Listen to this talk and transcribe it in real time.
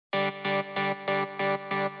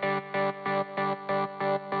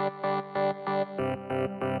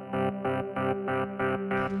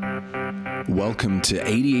Welcome to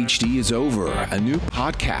ADHD is Over, a new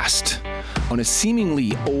podcast on a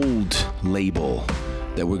seemingly old label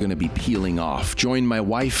that we're going to be peeling off. Join my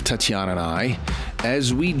wife, Tatiana, and I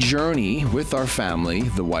as we journey with our family,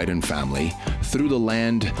 the Wyden family, through the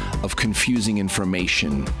land of confusing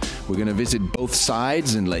information. We're going to visit both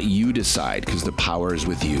sides and let you decide because the power is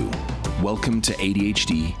with you. Welcome to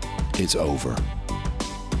ADHD is Over.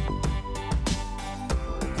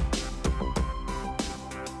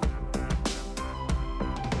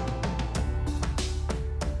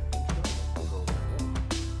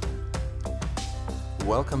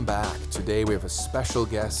 Welcome back. Today we have a special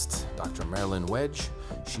guest, Dr. Marilyn Wedge.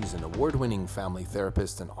 She's an award-winning family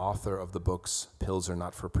therapist and author of the books Pills Are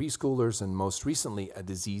Not for Preschoolers and most recently A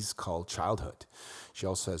Disease Called Childhood. She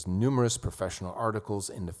also has numerous professional articles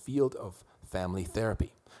in the field of family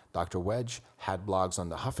therapy. Dr. Wedge had blogs on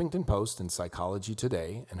the Huffington Post and Psychology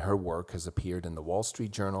Today, and her work has appeared in the Wall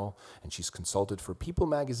Street Journal, and she's consulted for People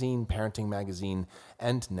Magazine, Parenting Magazine,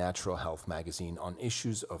 and Natural Health Magazine on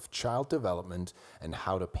issues of child development and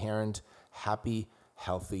how to parent happy,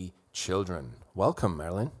 healthy children. Welcome,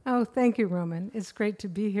 Marilyn. Oh, thank you, Roman. It's great to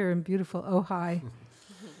be here in beautiful Ojai.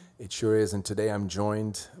 It sure is, and today I'm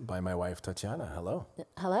joined by my wife, Tatiana. Hello.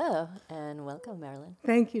 Hello, and welcome, Marilyn.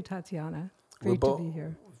 Thank you, Tatiana. Great to be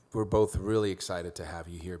here. We're both really excited to have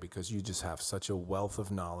you here because you just have such a wealth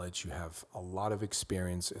of knowledge. You have a lot of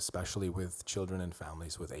experience, especially with children and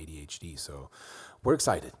families with ADHD. So we're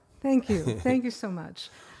excited. Thank you. Thank you so much.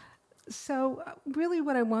 So really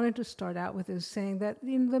what I wanted to start out with is saying that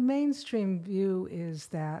the mainstream view is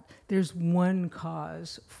that there's one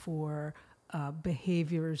cause for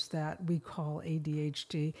behaviors that we call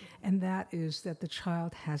ADHD, and that is that the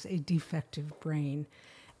child has a defective brain.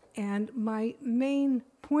 And my main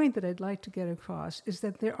point that I'd like to get across is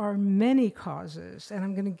that there are many causes, and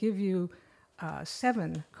I'm going to give you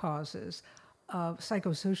 7 causes of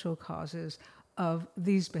psychosocial causes of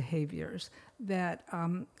these behaviors that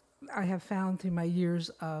I have found through my years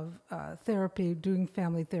of therapy, doing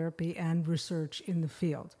family therapy, and research in the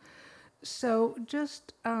field. So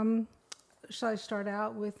just, shall I start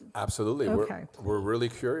out with? Absolutely. Okay. We're really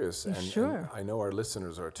curious, and, Sure. and I know our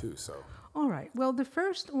listeners are too, so. All right. Well, the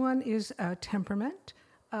first one is temperament,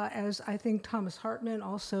 as I think Thomas Hartman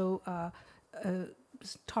also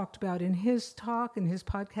talked about in his talk, in his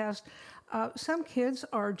podcast. Some kids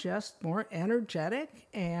are just more energetic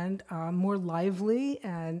and more lively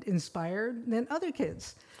and inspired than other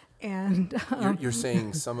kids. And You're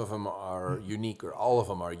saying some of them are unique, or all of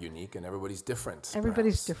them are unique, and everybody's different.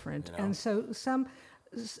 Everybody's perhaps, different. you know? And so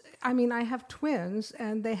I have twins,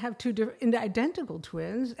 and they have identical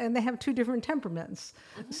twins, and they have 2 different temperaments.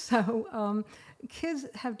 Mm-hmm. So kids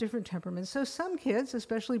have different temperaments. So some kids,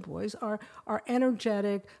 especially boys, are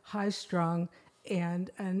energetic, high-strung,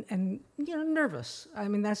 and nervous. I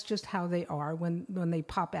mean, that's just how they are when they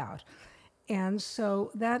pop out. And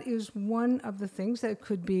so that is one of the things that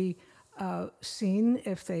could be seen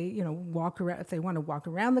if they, walk around. If they want to walk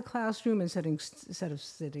around the classroom instead of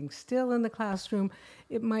sitting still in the classroom,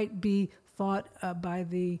 it might be thought by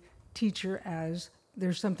the teacher as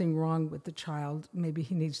there's something wrong with the child. Maybe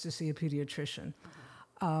he needs to see a pediatrician.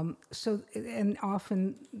 And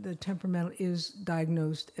often the temperamental is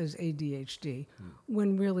diagnosed as ADHD,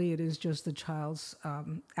 when really it is just the child's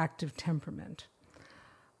active temperament.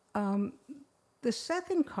 The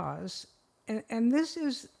second cause, and this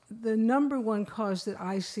is the number one cause that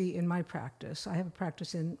I see in my practice. I have a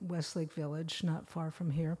practice in Westlake Village, not far from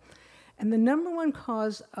here. And the number one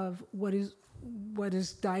cause of what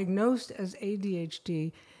is diagnosed as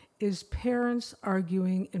ADHD is parents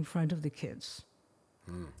arguing in front of the kids.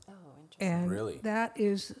 Oh, interesting. And Really? that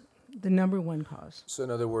is the number one cause. So in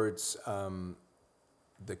other words,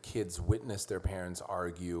 the kids witness their parents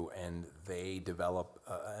argue and they develop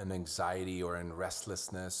an anxiety or an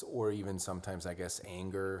restlessness or even sometimes, I guess,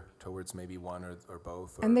 anger towards maybe one or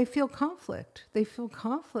both. And they feel conflict. They feel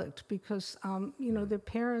conflict because, their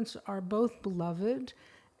parents are both beloved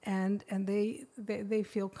and they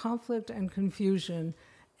feel conflict and confusion,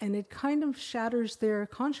 and it kind of shatters their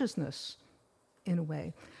consciousness in a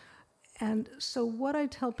way. And so what I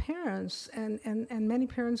tell parents, and many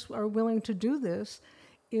parents are willing to do this,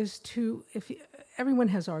 is everyone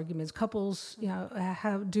has arguments. Couples,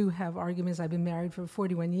 do have arguments. I've been married for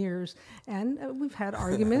 41 years, and we've had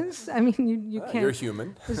arguments. I mean, you can't. You're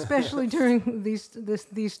human, especially during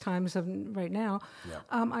these times of right now. Yeah.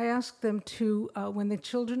 I ask them to, when the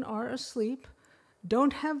children are asleep,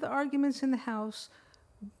 don't have the arguments in the house.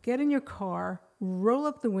 Get in your car, roll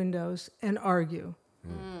up the windows, and argue,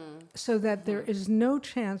 so that there is no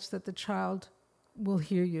chance that the child will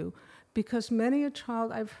hear you. because many a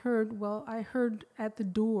child I've heard, well, I heard at the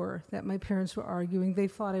door that my parents were arguing. They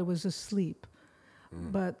thought I was asleep,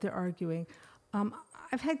 but they're arguing.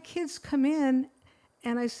 I've had kids come in,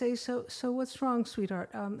 and I say, so what's wrong, sweetheart?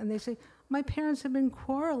 And they say, my parents have been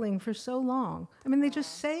quarreling for so long. I mean, they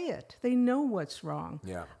just say it. They know what's wrong.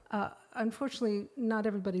 Yeah. Unfortunately, not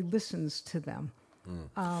everybody listens to them.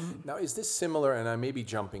 Now, is this similar, and I may be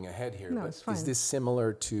jumping ahead here, No, but it's fine. is this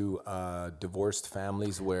similar to divorced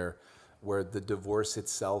families where the divorce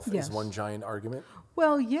itself Yes. is one giant argument?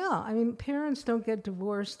 Well, yeah. I mean, parents don't get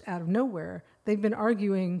divorced out of nowhere. They've been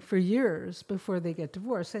arguing for years before they get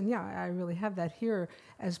divorced. And yeah, I really have that here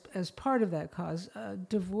as part of that cause.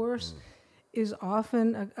 Divorce is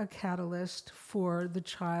often a catalyst for the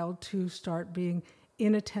child to start being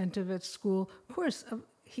inattentive at school. Of course,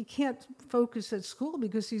 he can't focus at school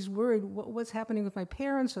because he's worried, what's happening with my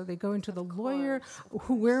parents? Are they going to the lawyer?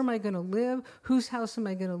 Where am I going to live? Whose house am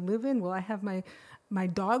I going to live in? Will I have my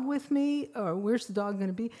dog with me? Or where's the dog going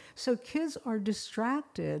to be? So kids are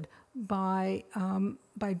distracted by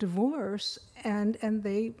divorce, and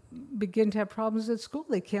they begin to have problems at school.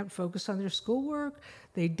 They can't focus on their schoolwork.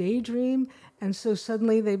 They daydream, and so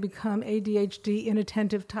suddenly they become ADHD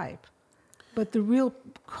inattentive type. But the real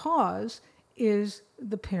cause is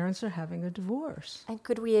the parents are having a divorce. And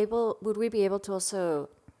would we be able to also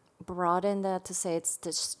broaden that to say it's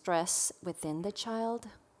the stress within the child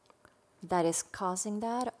that is causing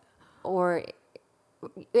that?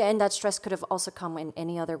 And that stress could have also come in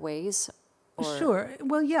any other ways? Sure.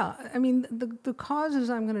 Well, yeah. I mean, the causes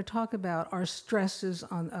I'm going to talk about are stresses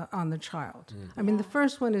on the child. I mean, the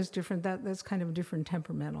first one is different. That's kind of a different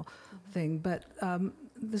temperamental thing. But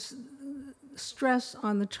this stress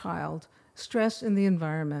on the child, stress in the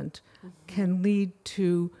environment, can lead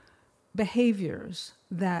to behaviors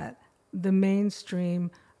that the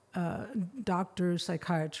mainstream doctors,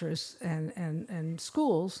 psychiatrists, and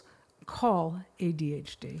schools call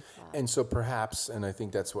ADHD. And so perhaps, and I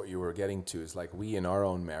think that's what you were getting to, is like we in our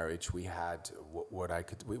own marriage, we had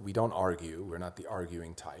we don't argue. We're not the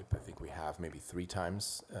arguing type. I think we have maybe 3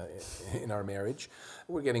 times in our marriage.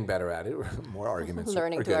 We're getting better at it. More arguments.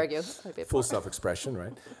 Learning to argue. A bit Full more. self-expression,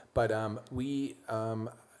 right? But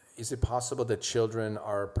is it possible that children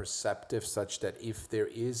are perceptive such that if there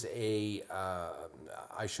is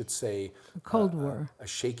I should say, Cold War, a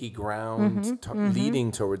shaky ground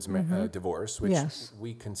leading towards divorce, which Yes.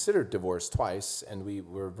 we considered divorce twice, and we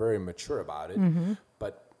were very mature about it.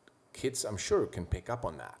 But kids, I'm sure, can pick up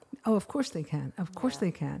on that. Oh, of course they can. Of course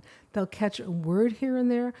they can. They'll catch a word here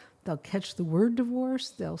and there. They'll catch the word divorce.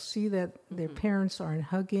 They'll see that their parents aren't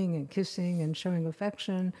hugging and kissing and showing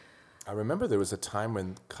affection. I remember there was a time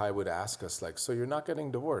when Kai would ask us, like, so you're not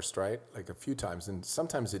getting divorced, right? Like a few times. And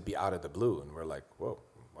sometimes it'd be out of the blue. And we're like, whoa,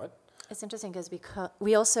 what? It's interesting because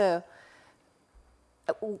we also,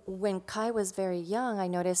 when Kai was very young, I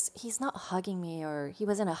noticed he's not hugging me, or he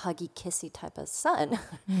wasn't a huggy, kissy type of son.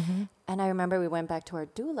 And I remember we went back to our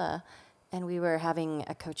doula, and we were having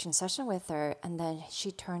a coaching session with her, and then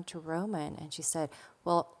she turned to Roman and she said,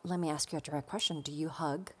 well, let me ask you a direct question. Do you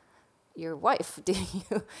hug your wife? Do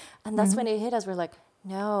you? And that's when it hit us. We're like,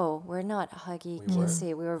 no, we're not huggy, kissy.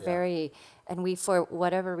 We were very, and we, for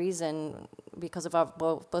whatever reason, because of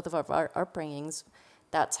both of our upbringings,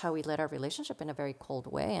 that's how we led our relationship in a very cold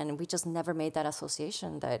way. And we just never made that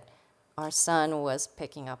association that our son was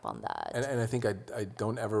picking up on that. And I think I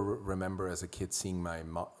don't ever remember as a kid seeing my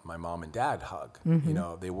mom and dad hug. You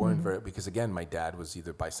know, they weren't very, because again, my dad was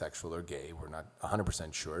either bisexual or gay. We're not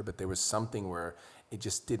 100% sure, but there was something where it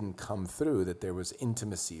just didn't come through that there was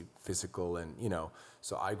intimacy, physical, and, you know,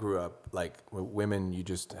 so I grew up like women, you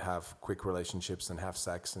just have quick relationships and have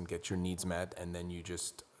sex and get your needs met, and then you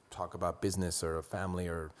just talk about business or a family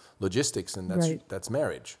or logistics, and that's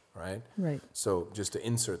marriage, right? Right. So just to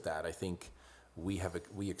insert that, I think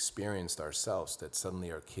we experienced ourselves that suddenly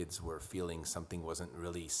our kids were feeling something wasn't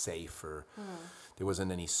really safe, or there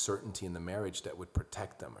wasn't any certainty in the marriage that would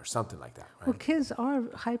protect them or something like that, right? Well, kids are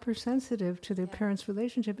hypersensitive to their parents'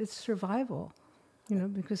 relationship. It's survival, you know,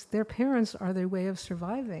 because their parents are their way of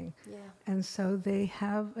surviving. Yeah. And so they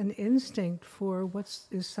have an instinct for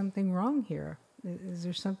is something wrong here? Is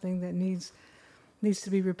there something that needs to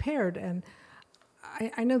be repaired? And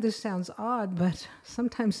I know this sounds odd, but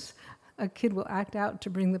sometimes a kid will act out to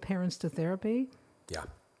bring the parents to therapy. Yeah.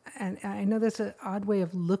 And I know that's an odd way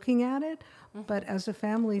of looking at it, but as a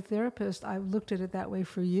family therapist, I've looked at it that way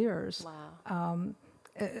for years. Wow.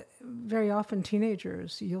 very often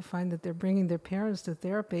teenagers, you'll find that they're bringing their parents to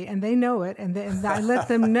therapy, and they know it, and I let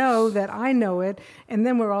them know that I know it, and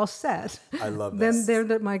then we're all set. I love that. Then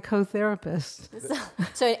they're my co-therapist.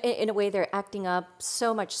 So in a way, they're acting up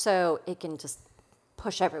so much so it can just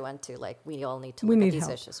push everyone to like, we all need to look at these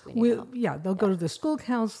help. issues. We need help. Yeah, they'll go to the school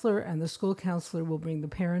counselor, and the school counselor will bring the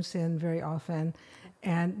parents in very often,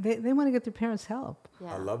 and they want to get their parents help.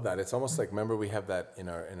 Yeah. I love that. It's almost like, remember we have that in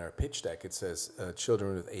our pitch deck. It says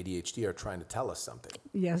children with ADHD are trying to tell us something.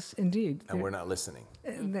 Yes, indeed. And we're not listening.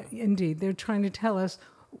 Indeed, they're trying to tell us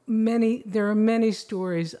there are many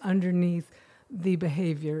stories underneath the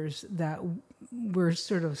behaviors that we're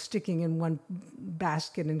sort of sticking in one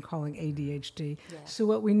basket and calling ADHD. Yeah. So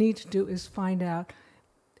what we need to do is find out,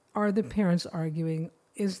 are the parents arguing?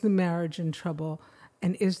 Is the marriage in trouble?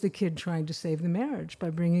 And is the kid trying to save the marriage by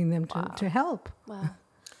bringing them to help? Wow.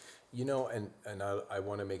 You know, and I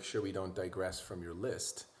want to make sure we don't digress from your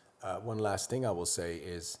list. One last thing I will say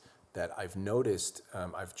is that I've noticed,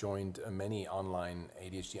 I've joined many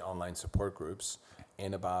ADHD online support groups,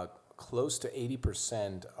 and about close to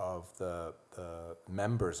 80% of the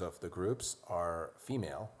members of the groups are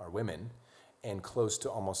female, are women, and close to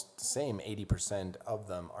almost the same 80% of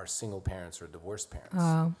them are single parents or divorced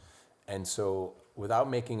parents. And so, without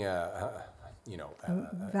making a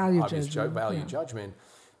Value obvious judgment, judgment,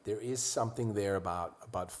 there is something there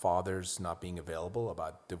about fathers not being available,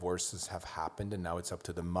 about divorces have happened, and now it's up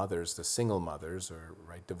to the mothers, the single mothers or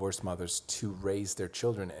divorced mothers, to raise their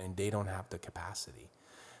children, and they don't have the capacity.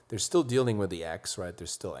 They're still dealing with the ex, right?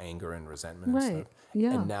 There's still anger and resentment and stuff.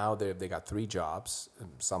 Yeah. And now they got 3 jobs,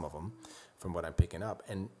 some of them, from what I'm picking up.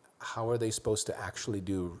 And how are they supposed to actually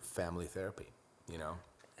do family therapy? You know,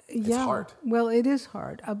 it's hard. Well, it is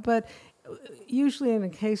hard, but usually in a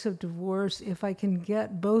case of divorce, if I can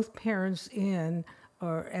get both parents in,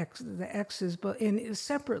 or the exes, but in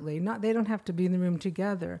separately, they don't have to be in the room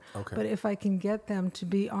together. Okay. But if I can get them to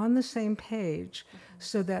be on the same page,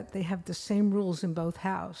 so that they have the same rules in both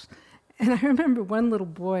houses. And I remember one little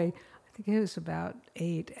boy, I think he was about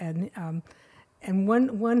 8, and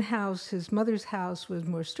one house, his mother's house, was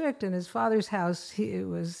more strict, and his father's house, he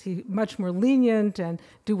much more lenient and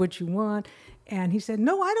do what you want. And he said,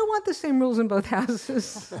 "No, I don't want the same rules in both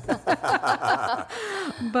houses."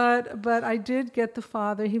 But I did get the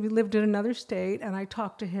father. He lived in another state, and I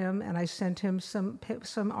talked to him, and I sent him some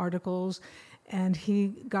articles, and he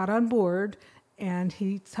got on board, and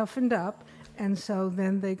he toughened up. And so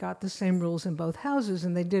then they got the same rules in both houses,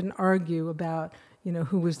 and they didn't argue about,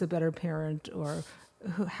 who was the better parent or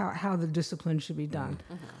how the discipline should be done.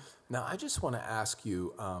 Mm-hmm. Now, I just want to ask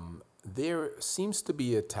you, there seems to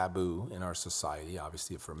be a taboo in our society,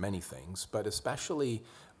 obviously for many things, but especially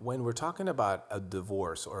when we're talking about a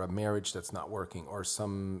divorce or a marriage that's not working or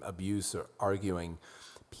some abuse or arguing,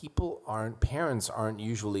 parents aren't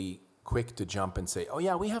usually quick to jump and say, "Oh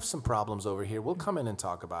yeah, we have some problems over here. We'll come in and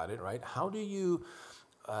talk about it," right? How do you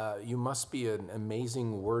must be an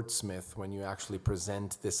amazing wordsmith when you actually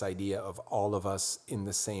present this idea of all of us in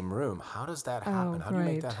the same room. How does that happen? How do you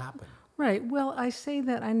make that happen? Right. Well, I say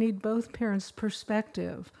that I need both parents'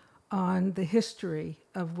 perspective on the history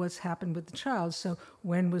of what's happened with the child. So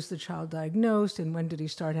when was the child diagnosed, and when did he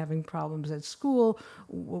start having problems at school?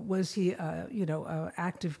 Was he an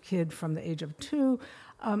active kid from the age of 2?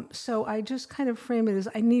 So I just kind of frame it as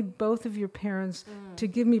I need both of your parents to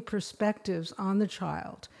give me perspectives on the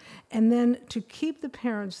child. And then to keep the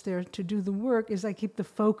parents there to do the work is I keep the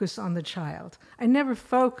focus on the child. I never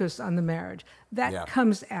focus on the marriage. That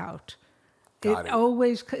comes out.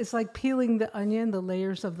 It's like peeling the onion, the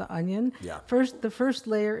layers of the onion. Yeah. The first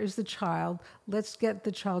layer is the child. Let's get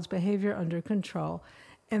the child's behavior under control.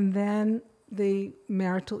 And then the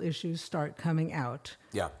marital issues start coming out.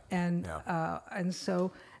 Yeah. And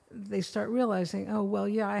so they start realizing, oh, well,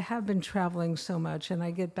 yeah, I have been traveling so much, and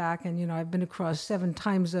I get back, and, I've been across 7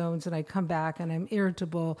 time zones, and I come back, and I'm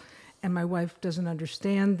irritable, and my wife doesn't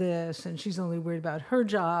understand this, and she's only worried about her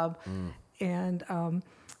job. And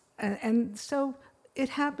so it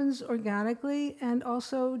happens organically, and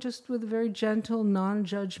also just with a very gentle,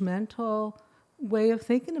 non-judgmental way of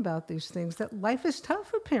thinking about these things, that life is tough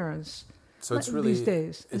for parents. So it's really, these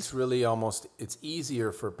days. It's really it's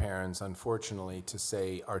easier for parents, unfortunately, to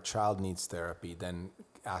say our child needs therapy than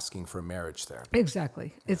asking for marriage therapy.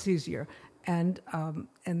 Exactly. Yeah. It's easier. And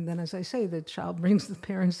then, as I say, the child brings the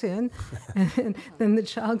parents in, and then the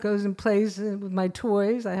child goes and plays with my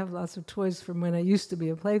toys. I have lots of toys from when I used to be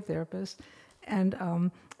a play therapist. And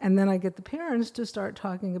then I get the parents to start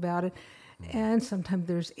talking about it. And sometimes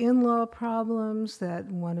there's in-law problems, that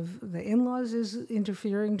one of the in-laws is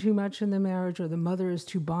interfering too much in the marriage, or the mother is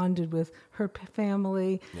too bonded with her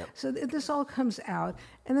family. Yep. So this all comes out.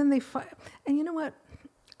 And then they fight. And you know what?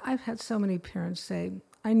 I've had so many parents say,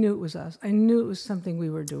 I knew it was us. I knew it was something we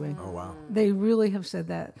were doing. Oh, wow. They really have said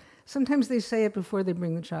that. Sometimes they say it before they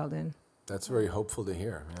bring the child in. That's very hopeful to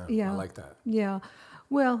hear. Yeah. Yeah. I like that. Yeah.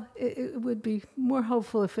 Well, it would be more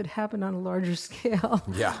hopeful if it happened on a larger scale.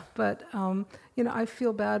 Yeah. But, I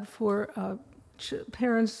feel bad for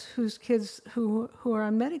parents whose kids who are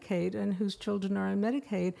on Medicaid and whose children are on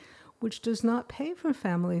Medicaid, which does not pay for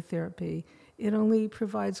family therapy. It only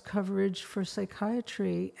provides coverage for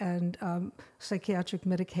psychiatry and psychiatric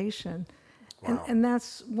medication. Wow. And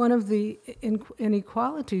that's one of the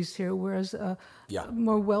inequalities here, whereas a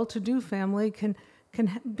more well-to-do family can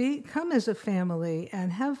come as a family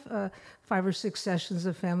and have 5 or 6 sessions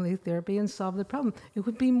of family therapy and solve the problem. It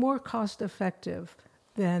would be more cost-effective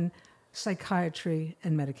than psychiatry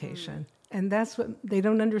and medication. And that's what they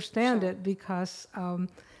don't understand it, because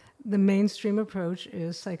the mainstream approach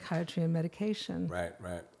is psychiatry and medication. Right.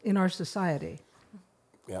 In our society.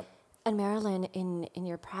 Yep. And Marilyn, in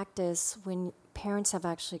your practice, when parents have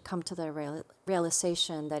actually come to the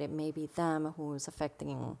realization that it may be them who is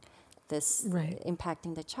affecting this,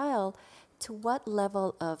 impacting the child, to what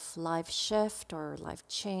level of life shift or life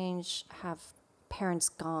change have parents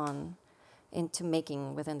gone into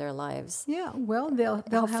making within their lives? Yeah, well, they'll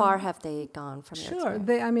How far have they gone from your Sure,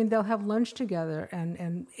 experience? they'll have lunch together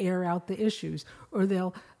and air out the issues, or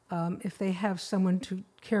they'll, if they have someone to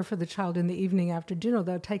care for the child in the evening after dinner,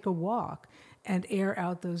 they'll take a walk and air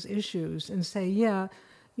out those issues and say,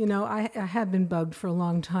 I have been bugged for a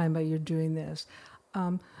long time by you doing this.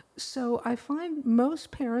 So I find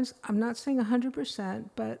most parents, I'm not saying 100%,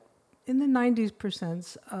 but in the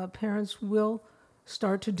 90%, parents will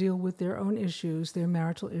start to deal with their own issues, their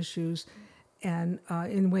marital issues, and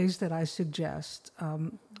in ways that I suggest,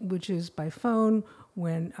 which is by phone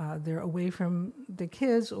when they're away from the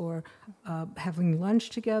kids, or having lunch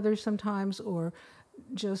together sometimes, or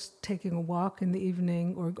just taking a walk in the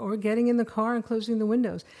evening, or getting in the car and closing the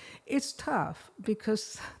windows. It's tough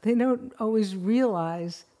because they don't always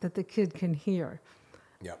realize that the kid can hear.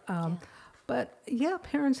 Yep. But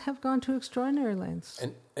parents have gone to extraordinary lengths.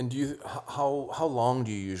 And do you how long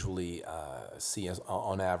do you usually see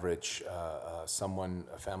on average a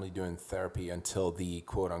family doing therapy until the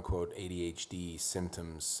quote unquote ADHD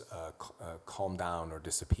symptoms calm down or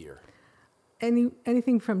disappear?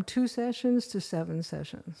 Anything from 2 sessions to 7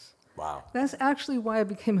 sessions. Wow. That's actually why I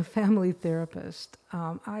became a family therapist.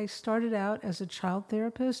 I started out as a child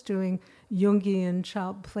therapist doing Jungian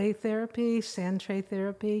child play therapy, sand tray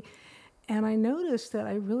therapy, and I noticed that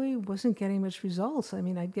I really wasn't getting much results. I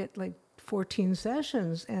mean, I'd get like 14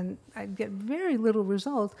 sessions and I'd get very little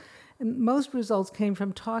result. And most results came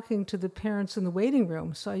from talking to the parents in the waiting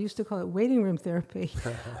room. So I used to call it waiting room therapy.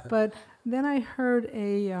 But then I heard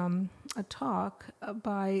a talk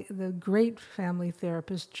by the great family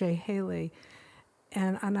therapist, Jay Haley.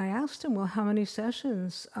 And I asked him, well, how many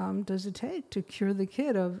sessions does it take to cure the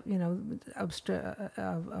kid of,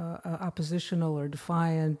 oppositional or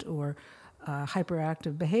defiant or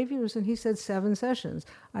hyperactive behaviors? And he said 7 sessions.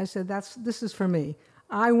 I said, this is for me.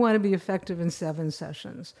 I want to be effective in 7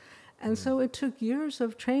 sessions. And so it took years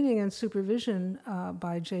of training and supervision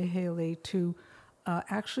by Jay Haley to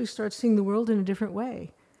actually start seeing the world in a different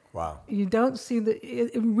way. Wow. You don't see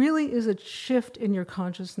it really is a shift in your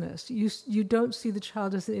consciousness. You don't see the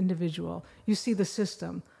child as an individual. You see the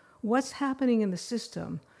system. What's happening in the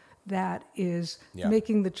system that is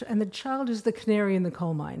making and the child is the canary in the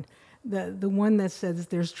coal mine, the one that says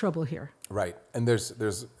there's trouble here. Right. And there's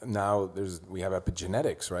we have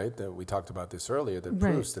epigenetics, right? That we talked about this earlier, that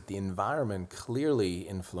proves that the environment clearly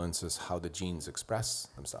influences how the genes express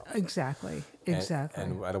themselves. Exactly.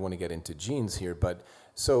 And I don't want to get into genes here, but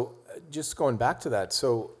so just going back to that,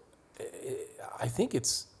 so I think it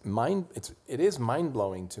is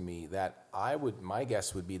mind-blowing to me that my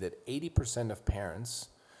guess would be that 80% of parents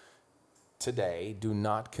today do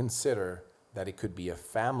not consider that it could be a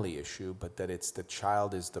family issue, but that it's the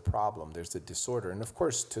child is the problem. There's the disorder. And of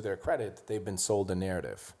course, to their credit, they've been sold a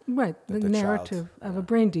narrative. Right, the narrative of a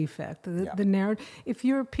brain defect. The narrative. If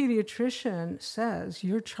your pediatrician says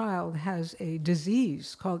your child has a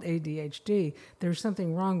disease called ADHD, there's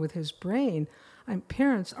something wrong with his brain,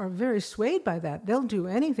 parents are very swayed by that. They'll do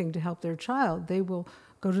anything to help their child. They will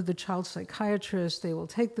go to the child psychiatrist. They will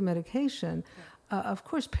take the medication. Of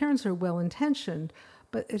course, parents are well-intentioned,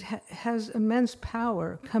 but it has immense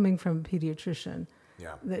power coming from a pediatrician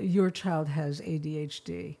that your child has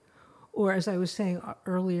ADHD. Or as I was saying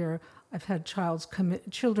earlier, I've had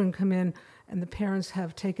children come in, and the parents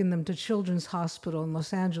have taken them to Children's Hospital in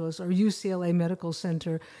Los Angeles or UCLA Medical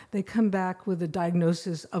Center. They come back with a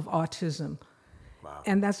diagnosis of autism. Wow.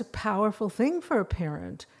 And that's a powerful thing for a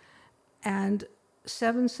parent. And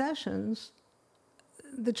 7 sessions,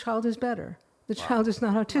 the child is better. The child is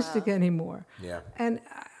not autistic anymore. Yeah. And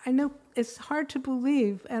I know it's hard to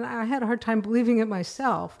believe, and I had a hard time believing it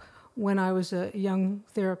myself when I was a young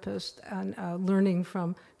therapist and learning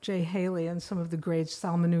from Jay Haley and some of the greats,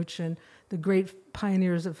 Sal Minuchin, the great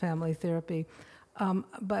pioneers of family therapy.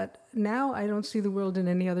 But now I don't see the world in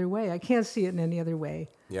any other way. I can't see it in any other way.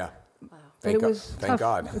 Yeah. Wow. Thank Thank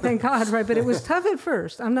God. Thank God, right? But it was tough at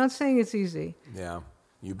first. I'm not saying it's easy. Yeah.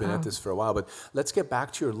 You've been at this for a while, but let's get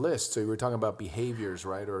back to your list. So you were talking about behaviors,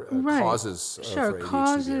 right, or Right. causes Sure, for ADHD.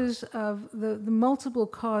 causes of the multiple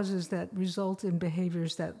causes that result in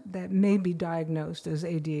behaviors that may be diagnosed as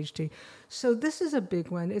ADHD. So this is a big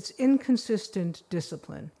one. It's inconsistent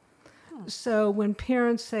discipline. So when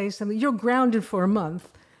parents say something, you're grounded for a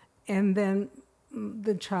month, and then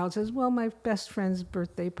the child says, well, my best friend's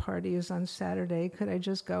birthday party is on Saturday. Could I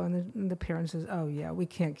just go? And the parent says, oh, yeah, we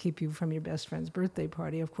can't keep you from your best friend's birthday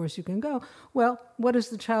party. Of course you can go. Well, what does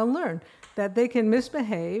the child learn? That they can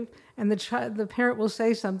misbehave, and the parent will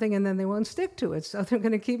say something, and then they won't stick to it. So they're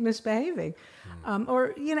going to keep misbehaving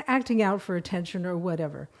or acting out for attention or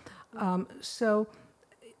whatever. So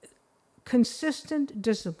consistent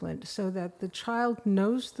discipline so that the child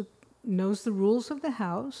knows the rules of the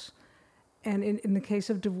house, and in the case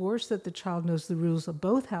of divorce, that the child knows the rules of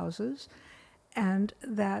both houses, and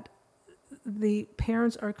that the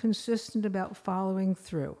parents are consistent about following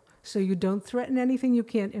through. So you don't threaten anything you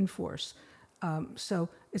can't enforce. So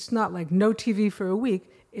it's not like no TV for a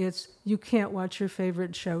week. It's you can't watch your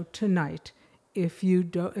favorite show tonight if you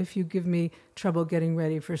give me trouble getting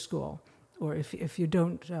ready for school, or if you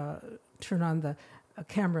don't turn on the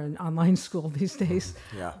camera in online school these days.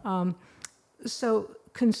 Yeah. So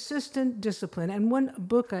consistent discipline. And one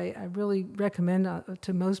book I really recommend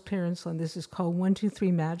to most parents on this is called 1, 2,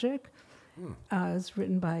 3 Magic. It's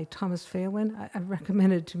written by Thomas Phelan. I've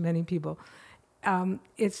recommended it to many people.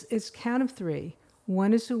 It's count of 3.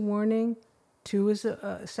 1 is a warning, 2 is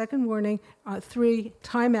a second warning, 3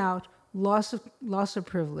 timeout, loss of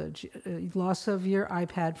privilege, loss of your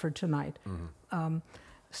iPad for tonight.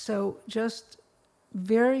 So just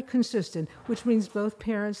very consistent, which means both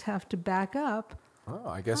parents have to back up. Oh,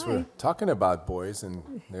 I guess Hi. we're talking about boys,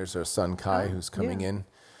 and there's our son Kai who's coming yeah. in,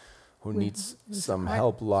 who needs is some Kai-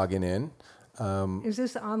 help logging in. Is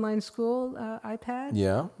this the online school iPad?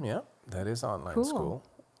 Yeah, that is online Cool. school.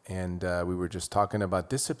 And we were just talking about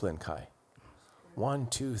discipline, Kai. 1,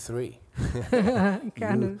 2, 3.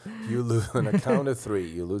 You lose on a count of 3.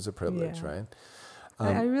 You lose a privilege, Yeah. right?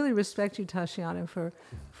 I really respect you, Tashiana,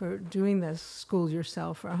 for doing this school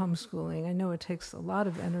yourself, for homeschooling. I know it takes a lot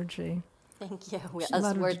of energy, Thank you. a As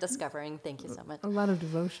lot of we're d- discovering, thank you so much. a lot of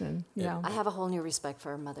devotion. Yeah, I have a whole new respect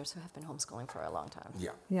for mothers who have been homeschooling for a long time. Yeah.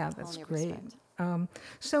 yeah, that's Whole new great. respect.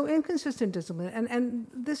 So inconsistent discipline, and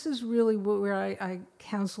this is really where I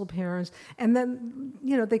counsel parents, and then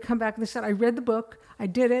they come back and they said, I read the book, I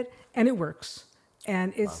did it, and it works,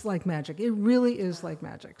 and it's like magic. It really is like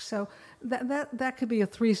magic. So that could be a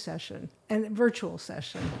 3-session and virtual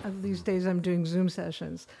session. These days I'm doing Zoom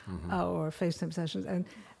sessions or FaceTime sessions, and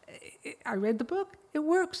I read the book. It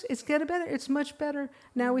works. It's getting better. It's much better.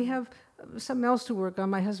 Now we have something else to work on.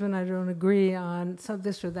 My husband and I don't agree on some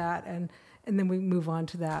this or that, and then we move on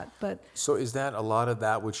to that. But So is that a lot of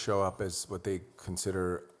that would show up as what they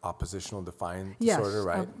consider oppositional defiant yes, disorder,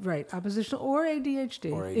 right? Right. Oppositional or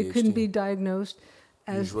ADHD. Or It can ADHD. be diagnosed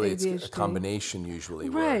as Usually ADHD. it's a combination usually.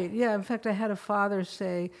 where- Right, yeah. In fact, I had a father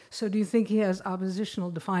say, so do you think he has oppositional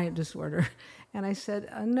defiant disorder? And I said,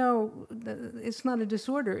 no, it's not a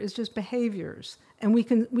disorder. It's just behaviors. And we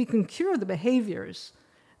can cure the behaviors.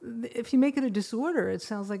 If you make it a disorder, it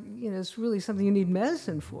sounds like it's really something you need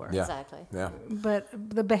medicine for. Yeah. Exactly. Yeah. But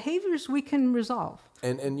the behaviors we can resolve.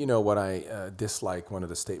 And you know what I dislike, one of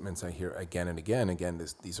the statements I hear again and again,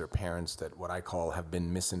 these are parents that what I call have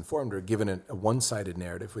been misinformed or given a one-sided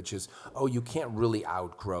narrative, which is, oh, you can't really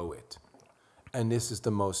outgrow it. And this is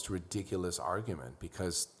the most ridiculous argument,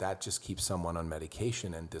 because that just keeps someone on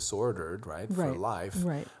medication and disordered, right, for Right, life.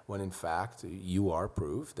 right. When in fact, you are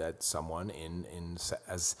proof that someone in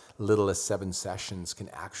as little as 7 sessions can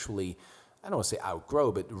actually, I don't want to say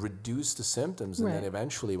outgrow, but reduce the symptoms. And then Right.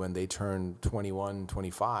 eventually when they turn 21,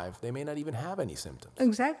 25, they may not even have any symptoms.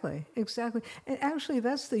 Exactly. And actually,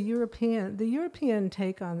 that's the European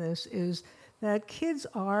take on this is that kids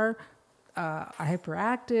are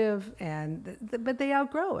hyperactive, but they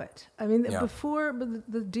outgrow it. I mean, Yeah. before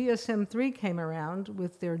the DSM-3 came around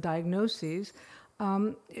with their diagnoses,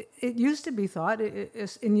 it used to be thought,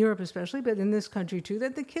 in Europe especially, but in this country too,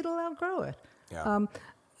 that the kid will outgrow it. Yeah.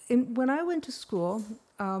 When I went to school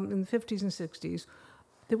in the 50s and 60s,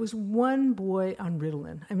 there was one boy on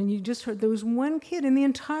Ritalin. I mean, you just heard there was one kid in the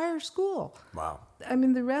entire school. Wow. I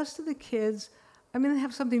mean, the rest of the kids, I mean,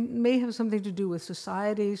 may have something to do with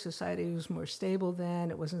society. Society was more stable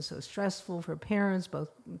then. It wasn't so stressful for parents, both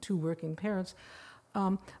two working parents.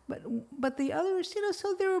 But the others,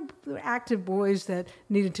 so there were active boys that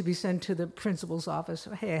needed to be sent to the principal's office.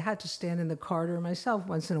 Hey, I had to stand in the corridor myself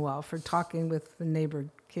once in a while for talking with the neighbor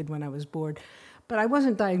kid when I was bored. But I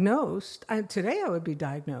wasn't diagnosed. Today I would be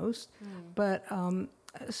diagnosed. But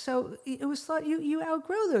so it was thought you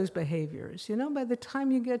outgrow those behaviors. By the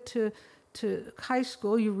time you get to high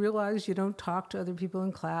school, you realize you don't talk to other people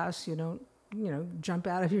in class. You don't, jump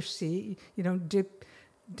out of your seat. You don't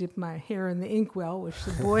dip my hair in the inkwell, which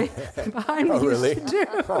the boy behind me used to do.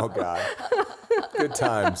 Oh, God. Good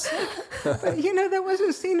times. But, that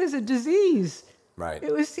wasn't seen as a disease. Right.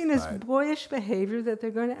 It was seen as Right. boyish behavior that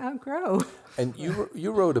they're going to outgrow. And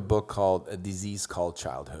you wrote a book called A Disease Called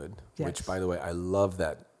Childhood, which, Yes. by the way, I love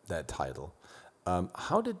that title.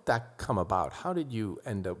 How did that come about? How did you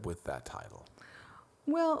end up with that title?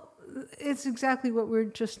 Well, it's exactly what we're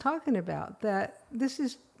just talking about, that this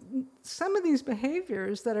is some of these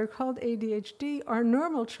behaviors that are called ADHD are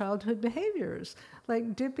normal childhood behaviors,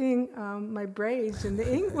 like dipping my braids in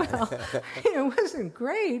the inkwell. It wasn't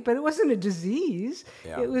great, but it wasn't a disease.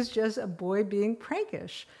 Yeah. It was just a boy being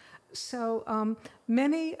prankish. So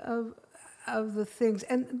many of the things,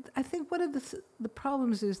 and I think one of the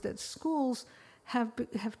problems is that schools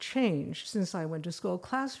have changed since I went to school.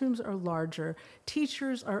 Classrooms are larger.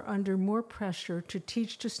 Teachers are under more pressure to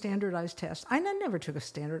teach to standardized tests. I never took a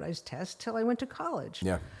standardized test till I went to college.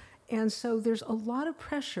 Yeah. And so there's a lot of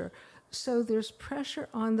pressure. So there's pressure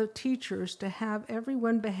on the teachers to have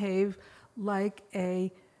everyone behave like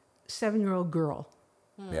a 7-year-old girl.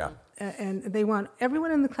 Yeah. And they want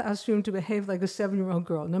everyone in the classroom to behave like a 7-year-old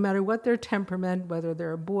girl, no matter what their temperament, whether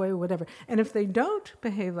they're a boy or whatever. And if they don't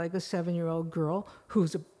behave like a 7-year-old girl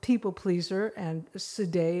who's a people pleaser and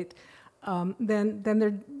sedate, then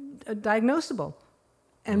they're diagnosable.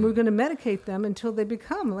 And we're going to medicate them until they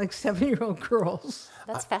become like 7-year-old girls.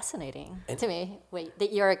 That's fascinating to me. Wait,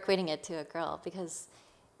 that you're equating it to a girl, because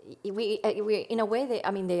we in a way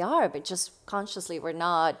they are, but just consciously we're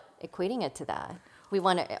not equating it to that. We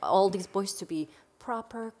want all these boys to be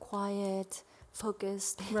proper, quiet,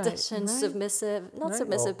 focused, Right, attention, right. submissive, not Right.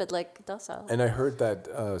 submissive, but like docile. And I heard that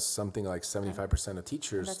something like 75% of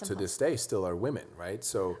teachers That's to this day still are women, right?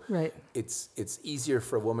 So Right. it's easier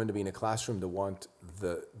for a woman to be in a classroom to want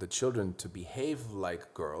the children to behave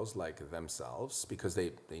like girls, like themselves, because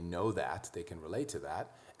they know that, they can relate to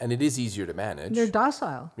that, and it is easier to manage. They're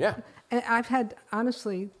docile. Yeah. And I've had,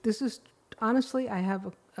 honestly, I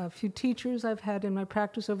have a few teachers I've had in my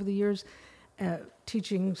practice over the years,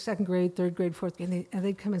 teaching 2nd grade, 3rd grade, 4th grade, and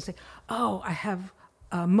they'd come and say, "Oh, I have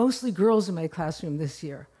mostly girls in my classroom this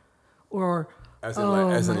year," or As in,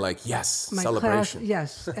 yes, my celebration. class,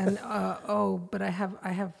 yes, and but I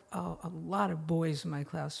have a lot of boys in my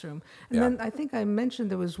classroom. And Yeah. then I think I mentioned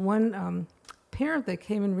there was one parent that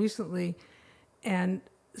came in recently and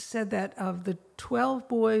said that of the 12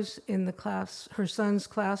 boys in the class, her son's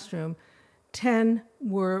classroom, 10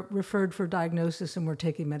 were referred for diagnosis and were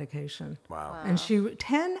taking medication. Wow. And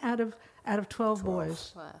 10 out of 12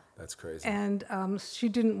 boys. Wow. That's crazy. And she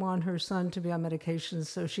didn't want her son to be on medication,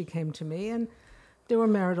 so she came to me, and there were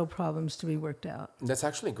marital problems to be worked out. That's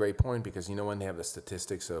actually a great point, because when they have the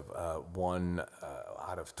statistics of 1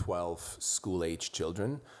 out of 12 school-age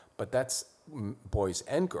children, but that's boys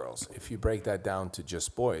and girls. If you break that down to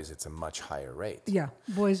just boys, it's a much higher rate. Yeah,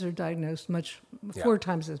 boys are diagnosed 4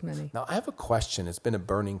 times as many. Now, I have a question. It's been a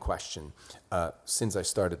burning question since I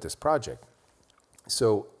started this project.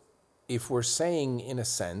 So if we're saying, in a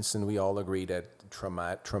sense, and we all agree that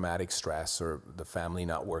traumatic stress or the family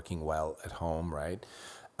not working well at home, right,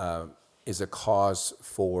 is a cause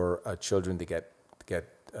for children to get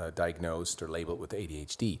diagnosed or labeled with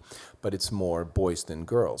ADHD, but it's more boys than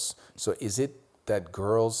girls. So is it that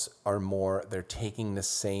girls are they're taking the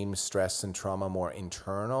same stress and trauma more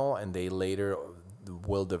internal, and they later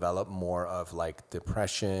will develop more of like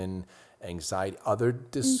depression, anxiety, other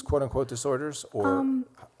quote unquote disorders? Or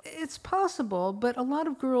It's possible, but a lot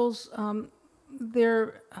of girls,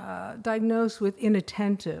 they're diagnosed with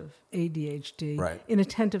inattentive ADHD, Right.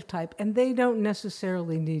 inattentive type, and they don't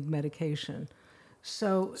necessarily need medication.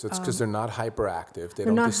 So So it's because they're not hyperactive. They they're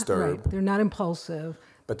don't not disturb, right. They're not impulsive.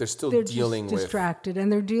 but they're still They're dealing just with. distracted,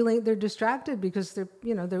 and they're distracted because they're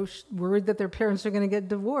worried that their parents are going to get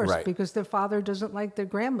divorced Right. because their father doesn't like their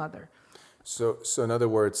grandmother. So in other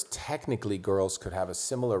words, technically girls could have a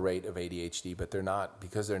similar rate of ADHD, but they're not,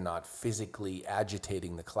 because they're not physically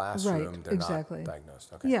agitating the classroom, Right, they're exactly. not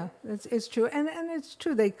diagnosed. Okay. Yeah, it's true, and it's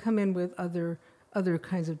true. They come in with other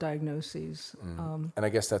kinds of diagnoses. And I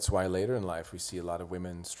guess that's why later in life we see a lot of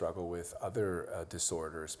women struggle with other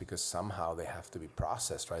disorders, because somehow they have to be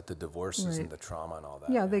processed, right? The divorces Right. and the trauma and all that.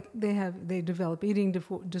 Yeah, they develop eating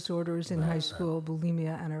disorders in high school,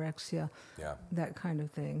 bulimia, anorexia, Yeah. that kind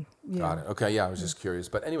of thing. Yeah. Got it. Okay, yeah, I was just curious.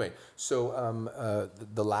 But anyway, so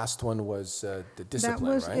the last one was the discipline,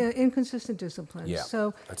 That was right? inconsistent discipline. Yeah,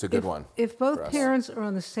 So that's a good if, one If both for us. parents are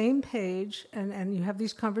on the same page and you have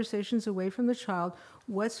these conversations away from the child,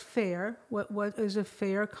 what's fair? What is a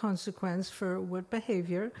fair consequence for what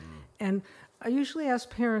behavior? And I usually ask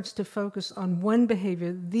parents to focus on one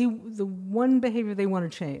behavior, the one behavior they want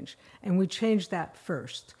to change, and we change that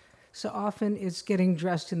first. So often it's getting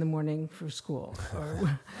dressed in the morning for school,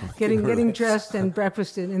 or getting dressed and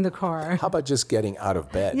breakfast in the car. How about just getting out of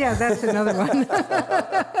bed? Yeah, that's another one.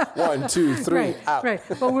 1, 2, 3, right, out. right.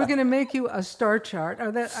 Well, we're going to make you a star chart, or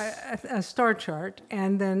a star chart,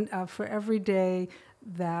 and then for every day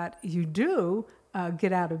that you do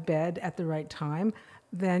get out of bed at the right time,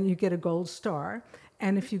 then you get a gold star.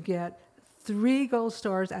 And if you get 3 gold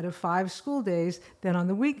stars out of 5 school days, then on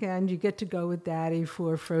the weekend you get to go with daddy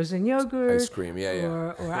for frozen yogurt, Ice cream, yeah.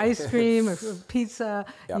 or ice cream, or pizza.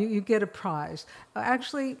 Yep. You get a prize.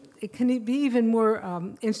 Actually, it can be even more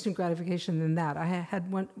instant gratification than that. I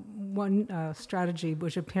had one strategy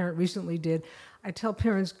which a parent recently did. I tell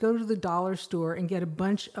parents, go to the dollar store and get a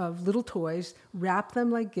bunch of little toys, wrap them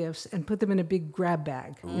like gifts, and put them in a big grab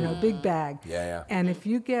bag, a big bag. Yeah. And if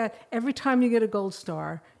you every time you get a gold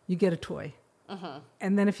star, you get a toy.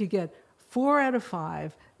 And then if you get 4 out of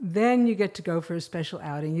 5, then you get to go for a special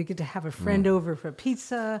outing. You get to have a friend over for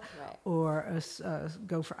pizza, Right. or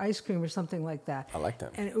go for ice cream or something like that. I like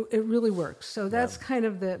that. And it really works. So that's kind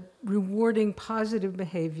of the rewarding positive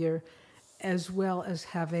behavior, as well as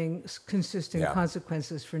having consistent Yeah.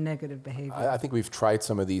 consequences for negative behavior. I think we've tried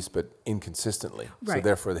some of these, but inconsistently. So Right.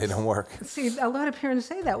 therefore they don't work. See, a lot of parents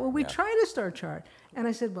say that. Well, we tried a star chart. And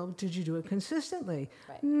I said, well, did you do it consistently?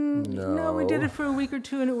 Right. No, we did it for a week or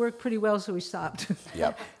 2 and it worked pretty well, so we stopped.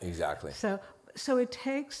 Yep, exactly. So it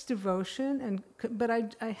takes devotion, but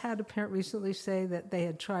I had a parent recently say that they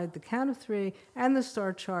had tried the count of 3 and the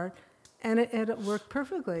star chart, and it worked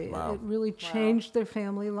perfectly. Wow. It really changed their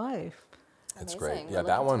family life. That's Amazing. great. We'll Yeah, look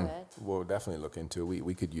that into one it. we'll definitely look into.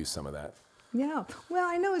 We could use some of that. Yeah. Well,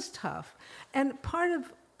 I know it's tough, and part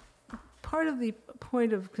of the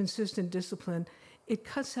point of consistent discipline, it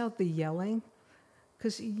cuts out the yelling,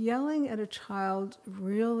 because yelling at a child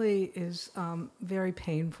really is very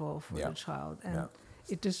painful for Yeah. the child, and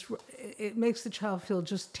Yeah. it makes the child feel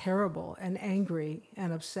just terrible and angry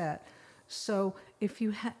and upset. So if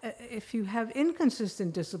you have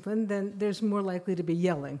inconsistent discipline, then there's more likely to be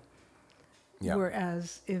yelling. Yeah.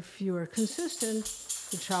 Whereas if you are consistent,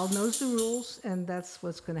 the child knows the rules, and that's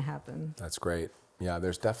what's going to happen. That's great. Yeah,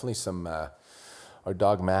 there's definitely some. Our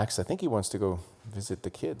dog Max, I think he wants to go visit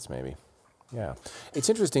the kids, maybe. Yeah, it's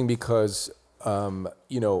interesting because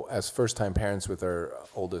as first-time parents with our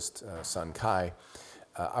oldest son Kai,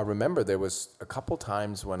 I remember there was a couple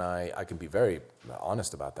times when I can be very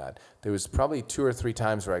honest about that. There was probably 2 or 3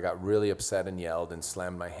 times where I got really upset and yelled and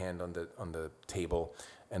slammed my hand on the table,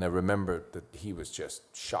 and I remember that he was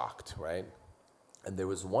just shocked, right? And there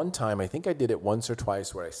was one time, I think I did it once or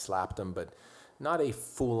twice, where I slapped him, but not a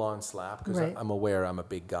full-on slap, because Right. I'm aware I'm a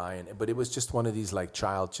big guy, but it was just one of these like,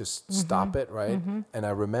 child, just stop it, right? And I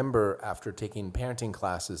remember after taking parenting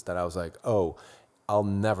classes that I was like, oh, I'll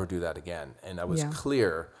never do that again. And I was Yeah.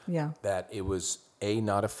 clear Yeah. that it was A,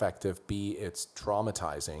 not effective, B, it's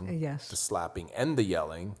traumatizing, Yes. the slapping and the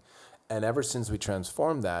yelling. And ever since we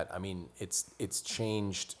transformed that, I mean, it's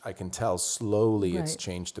changed. I can tell slowly it's Right.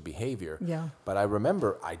 changed the behavior. Yeah. But I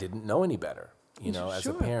remember I didn't know any better. As a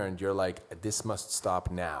Sure. parent, you're like, this must stop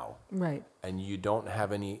now. Right. And you don't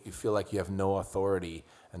have you feel like you have no authority,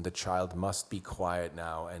 and the child must be quiet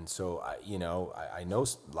now. And so, I know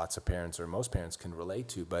lots of parents, or most parents, can relate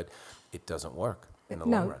to, but it doesn't work in the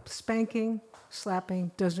long No, run. spanking, slapping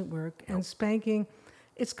doesn't work. And spanking,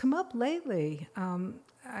 it's come up lately.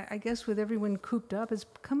 I guess with everyone cooped up, it's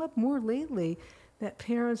come up more lately that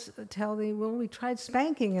parents tell me, well, we tried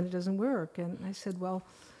spanking and it doesn't work. And I said, well,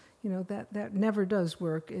 that never does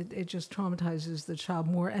work. It just traumatizes the child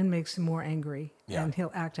more and makes him more angry, Yeah. and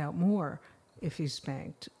he'll act out more. if he's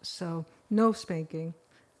spanked. So no spanking,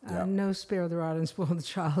 Yeah. no spare the rod and spoil the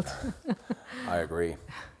child. I agree.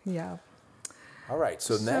 Yeah. All right.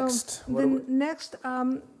 So next, what the do we- next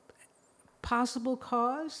possible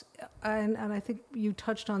cause, and I think you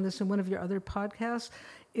touched on this in one of your other podcasts,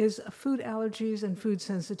 is food allergies and food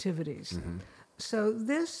sensitivities. So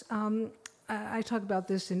this, I talk about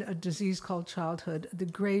this in A Disease Called Childhood. The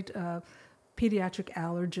great pediatric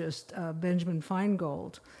allergist Benjamin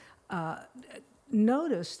Feingold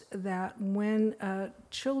noticed that when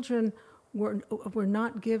children were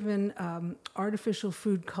not given artificial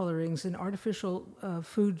food colorings and artificial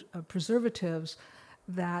food preservatives,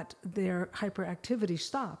 that their hyperactivity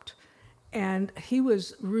stopped. And he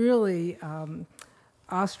was really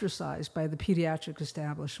ostracized by the pediatric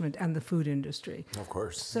establishment and the food industry. Of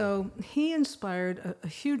course. So he inspired a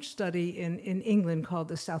huge study in England called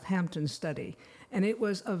the Southampton Study. And it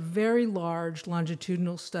was a very large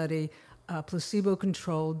longitudinal study,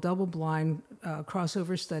 placebo-controlled, double-blind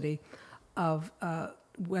crossover study of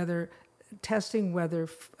testing whether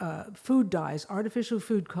food dyes, artificial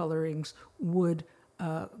food colorings, would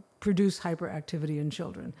produce hyperactivity in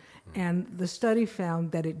children. And the study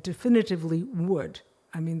found that it definitively would.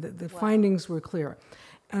 I mean, the findings were clear.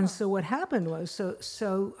 And so what happened was,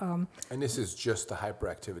 And this is just the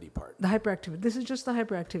hyperactivity part. the hyperactivity, this is just the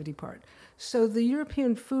hyperactivity part. So the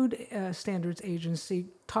European Food Standards Agency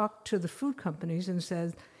talked to the food companies and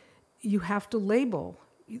said, you have to label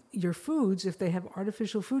your foods. If they have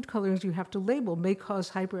artificial food colorings, you have to label, may cause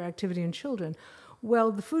hyperactivity in children.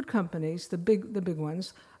 Well, the food companies, the big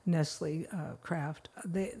ones, Nestle, Kraft,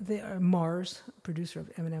 they are Mars, producer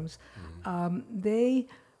of M&Ms, they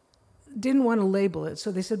didn't want to label it,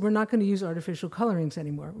 so they said, we're not going to use artificial colorings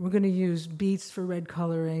anymore. We're going to use beets for red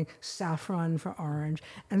coloring, saffron for orange.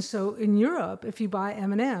 And so in Europe, if you buy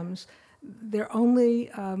M&Ms, they're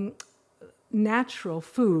only natural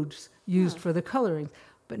foods used for the coloring,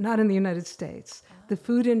 but not in the United States. The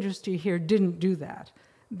food industry here didn't do that.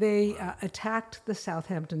 They attacked the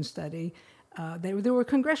Southampton study. There were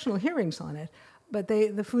congressional hearings on it, but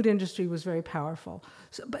the food industry was very powerful.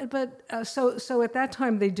 So at that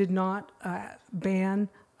time they did not ban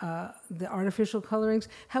the artificial colorings.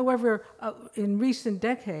 However, in recent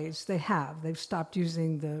decades they've stopped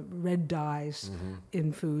using the red dyes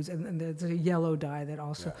in foods, and there's a yellow dye that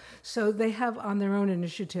also. Yeah. So they have on their own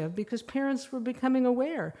initiative, because parents were becoming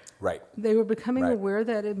aware. Right. They were becoming Right. aware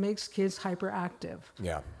that it makes kids hyperactive.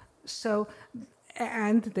 Yeah. So,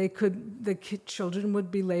 and children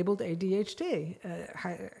would be labeled ADHD,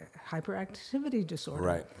 hyperactivity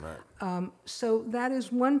disorder. Right. So that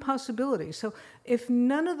is one possibility. So if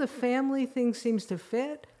none of the family things seems to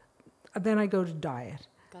fit, then I go to diet,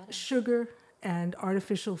 Got it. sugar and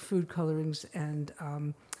artificial food colorings and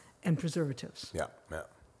preservatives. Yeah. Yeah.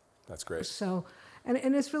 That's great. So,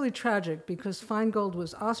 and it's really tragic because Feingold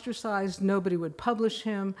was ostracized. Nobody would publish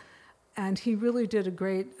him. And he really did a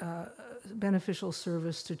great beneficial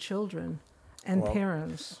service to children and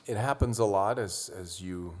parents. It happens a lot, as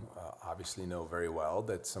you obviously know very well,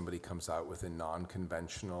 that somebody comes out with a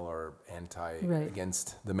non-conventional or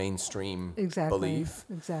against the mainstream belief.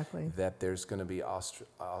 Exactly. That there's going to be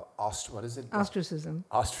what is it? Ostracism.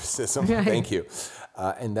 Ostracism. Right. Thank you.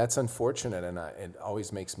 And that's unfortunate, and it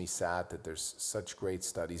always makes me sad that there's such great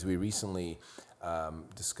studies. We recently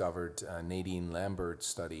discovered Nadine Lambert's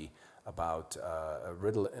study about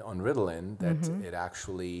Ritalin, that it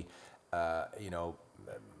actually,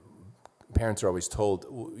 parents are always told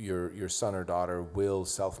your son or daughter will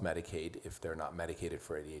self-medicate if they're not medicated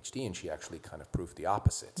for ADHD, and she actually kind of proved the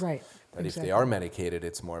opposite. Right. That exactly. if they are medicated,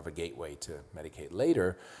 it's more of a gateway to medicate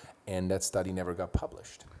later, and that study never got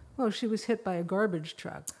published. Well, she was hit by a garbage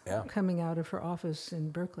truck coming out of her office in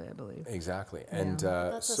Berkeley, I believe. Exactly. Yeah. And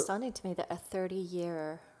That's astounding to me that a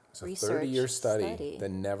 30-year it's a 30-year study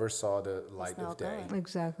that never saw the light of day. gone.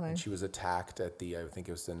 Exactly. And she was attacked at I think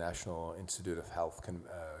it was the National Institute of Health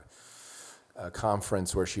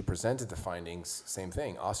conference where she presented the findings. Same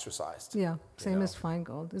thing, ostracized. Yeah, same know. as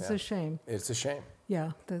Feingold. It's Yeah. a shame. It's a shame.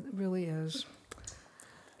 Yeah, that really is.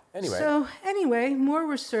 Anyway. So anyway, more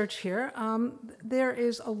research here. There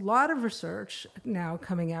is a lot of research now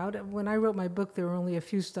coming out. When I wrote my book, there were only a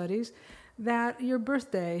few studies that your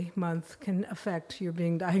birthday month can affect your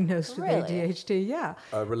being diagnosed with Really? ADHD. Yeah.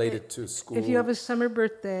 Related to school. If you have a summer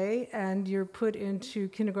birthday and you're put into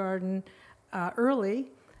kindergarten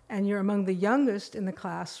early and you're among the youngest in the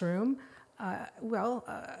classroom,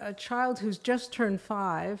 a child who's just turned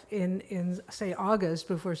 5 in say, August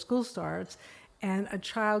before school starts, and a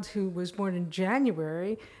child who was born in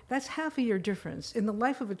January, that's half a year difference. In the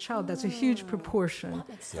life of a child, that's a huge proportion. That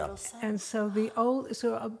makes total sense. And so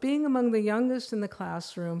being among the youngest in the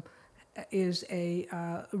classroom is a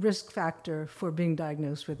risk factor for being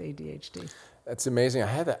diagnosed with ADHD. That's amazing. I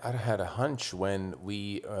had a hunch when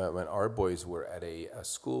when our boys were at a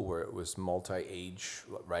school where it was multi-age,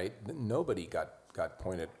 right? Nobody got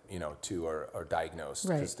pointed, to or diagnosed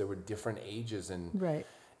because there were different ages and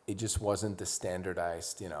it just wasn't the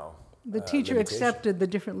standardized, The teacher limitation. accepted the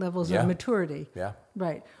different levels of maturity. Yeah.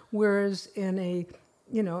 Right. Whereas in a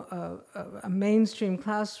mainstream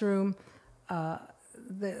classroom,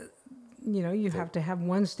 you have to have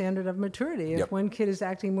one standard of maturity. If one kid is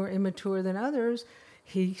acting more immature than others,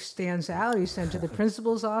 he stands out. He's sent to the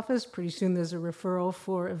principal's office. Pretty soon there's a referral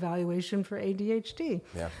for evaluation for ADHD.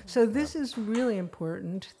 Yeah. So this is really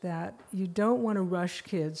important, that you don't want to rush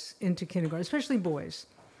kids into kindergarten, especially boys.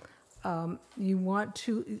 You want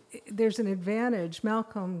to, there's an advantage.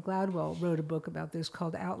 Malcolm Gladwell wrote a book about this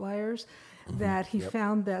called Outliers, that he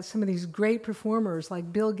found that some of these great performers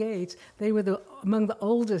like Bill Gates, they were among the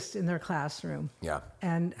oldest in their classroom. Yeah.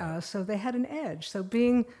 And so they had an edge. So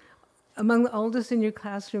being among the oldest in your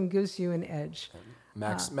classroom gives you an edge.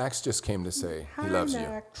 Max just came to say Hi, he loves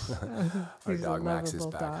Max. you. Our He's a dog Max is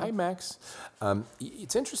lovable back. dog. Hi, Max.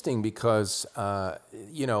 It's interesting because,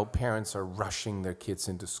 parents are rushing their kids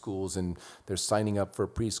into schools and they're signing up for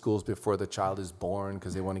preschools before the child is born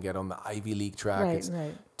because they want to get on the Ivy League track.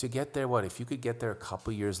 Right. To get there, if you could get there a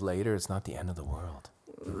couple years later, it's not the end of the world.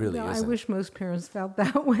 It really No, isn't. I wish most parents felt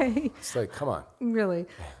that way. It's like, come on. Really.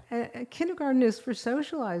 Kindergarten is for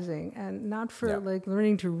socializing and not for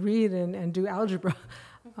learning to read and do algebra.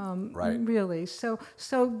 Right. Really. So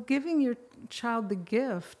giving your child the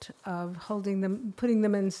gift of putting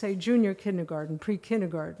them in, say, junior kindergarten,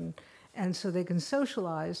 pre-kindergarten, and so they can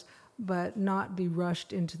socialize but not be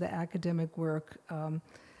rushed into the academic work,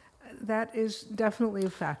 that is definitely a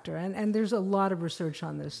factor. And there's a lot of research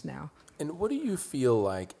on this now. And what do you feel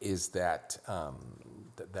like is that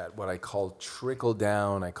that what I call trickle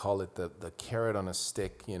down? I call it the carrot on a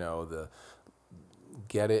stick. The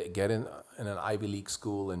get in an Ivy League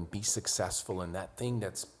school and be successful, and that thing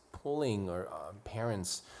that's pulling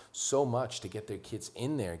parents so much to get their kids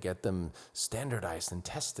in there, get them standardized and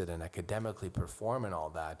tested and academically perform and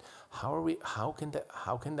all that. How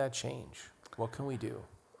can that change? What can we do?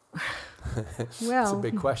 Well, it's a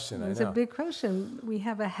big question. It's I know. a big question. We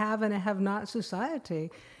have a have and a have-not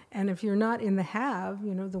society. And if you're not in the have,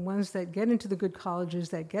 the ones that get into the good colleges,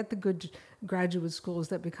 that get the good graduate schools,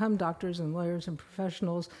 that become doctors and lawyers and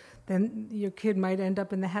professionals, then your kid might end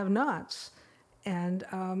up in the have-nots. And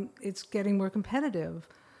it's getting more competitive.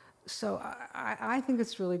 So I think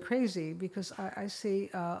it's really crazy because I see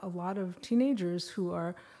a lot of teenagers who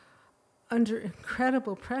are under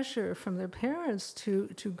incredible pressure from their parents to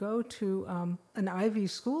go to an Ivy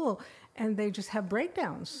school, and they just have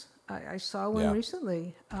breakdowns. I saw one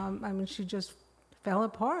recently. She just fell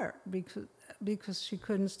apart because she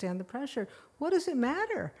couldn't stand the pressure. What does it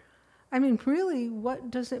matter? Really, what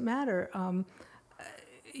does it matter?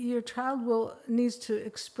 Your child needs to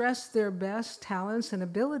express their best talents and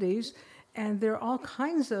abilities, and there are all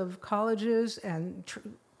kinds of colleges and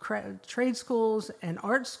trade schools and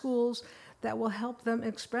art schools that will help them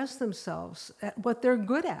express themselves at what they're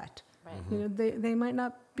good at. Right. They might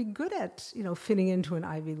not be good at fitting into an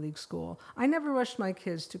Ivy League school. I never rushed my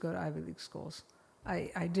kids to go to Ivy League schools.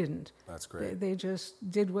 I didn't. That's great. They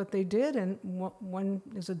just did what they did, and one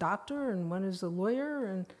is a doctor, and one is a lawyer,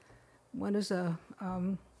 and one is a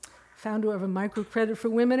founder of a microcredit for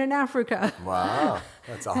women in Africa. Wow,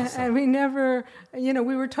 that's awesome. And we never,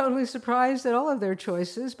 we were totally surprised at all of their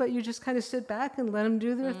choices, but you just kind of sit back and let them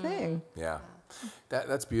do their thing. Yeah,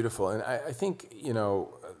 that's beautiful. And I think,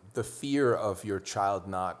 the fear of your child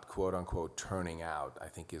not, quote unquote, turning out, I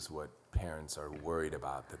think is what parents are worried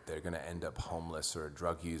about, that they're going to end up homeless or a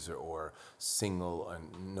drug user or single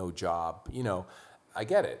and no job. I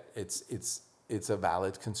get it. It's a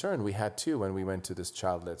valid concern. We had too when we went to this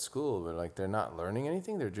child-led school. We're like, they're not learning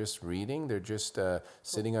anything. They're just reading. They're just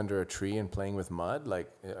sitting under a tree and playing with mud.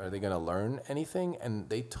 Like, are they going to learn anything? And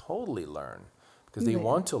they totally learn because they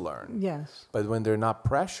want to learn. Yes. But when they're not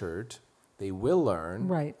pressured, they will learn.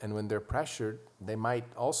 Right. And when they're pressured, they might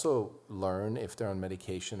also learn if they're on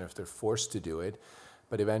medication, if they're forced to do it.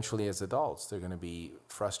 But eventually, as adults, they're going to be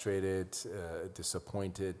frustrated,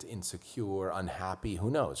 disappointed, insecure, unhappy. Who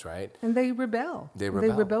knows, right? And they rebel. They rebel.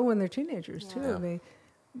 They rebel when they're teenagers, too.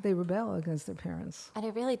 they rebel against their parents. And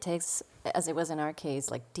it really takes, as it was in our case,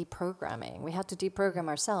 like deprogramming. We had to deprogram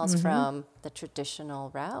ourselves from the traditional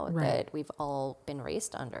route that we've all been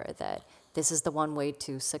raised under, that this is the one way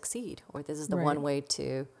to succeed, or this is the one way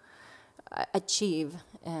to achieve,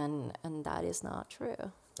 and that is not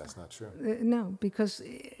true. That's not true. No, because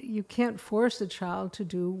you can't force a child to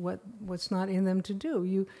do what's not in them to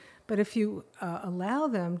do. But if you allow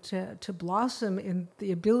them to blossom in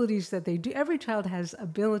the abilities that they do, every child has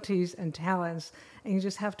abilities and talents, and you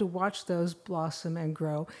just have to watch those blossom and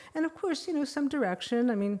grow. And of course, some direction.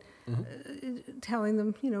 I mean, telling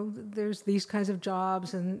them, there's these kinds of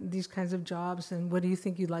jobs and these kinds of jobs, and what do you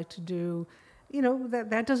think you'd like to do?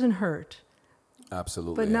 That doesn't hurt.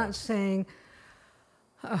 Absolutely. But not saying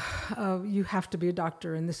you have to be a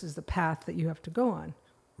doctor and this is the path that you have to go on.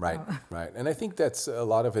 Right, right. And I think that's a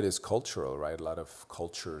lot of it is cultural, right? A lot of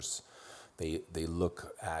cultures, they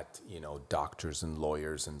look at, doctors and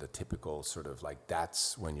lawyers and the typical sort of like,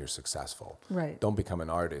 that's when you're successful. Right. Don't become an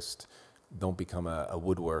artist. Don't become a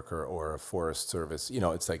woodworker or a forest service.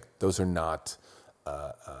 It's like, those are not,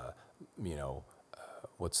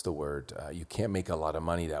 what's the word? You can't make a lot of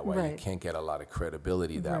money that way. Right. You can't get a lot of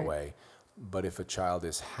credibility that way. But if a child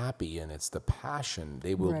is happy and it's the passion,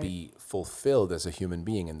 they will be fulfilled as a human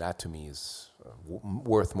being, and that to me is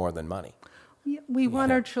worth more than money. We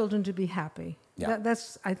want our children to be happy. Yeah.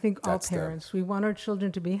 That's I think, all parents. We want our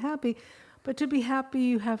children to be happy, but to be happy,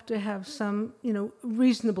 you have to have some,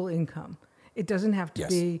 reasonable income. It doesn't have to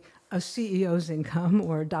be a CEO's income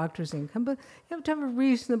or a doctor's income, but you have to have a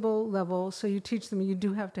reasonable level. So you teach them you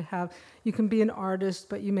can be an artist,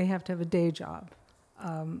 but you may have to have a day job.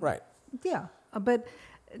 Right. Yeah, but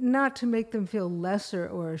not to make them feel lesser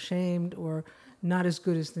or ashamed or not as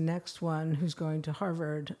good as the next one who's going to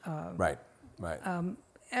Harvard. Right.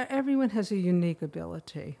 Everyone has a unique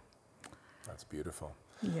ability. That's beautiful.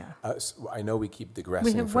 Yeah. So I know we keep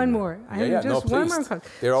digressing. We have one more. One more.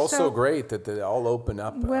 They're all so great that they all open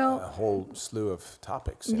up a whole slew of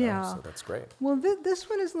topics. So that's great. Well, this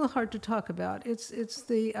one is a little hard to talk about. It's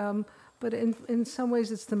the but in some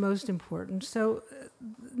ways it's the most important. So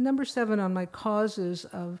number 7 on my causes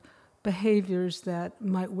of behaviors that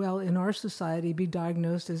might well in our society be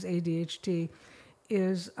diagnosed as ADHD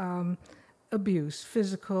is abuse,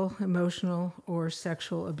 physical, emotional, or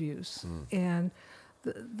sexual abuse. And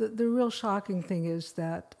the real shocking thing is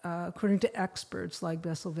that according to experts like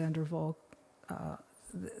Bessel van der Volk,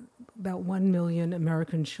 about 1 million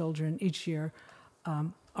American children each year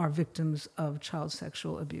are victims of child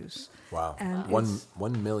sexual abuse. Wow. And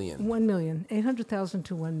 1 million. 1 million. 800,000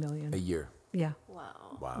 to 1 million. A year. Yeah.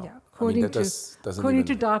 Wow. Yeah. According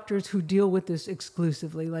to doctors who deal with this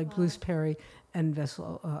exclusively, like Bruce Perry and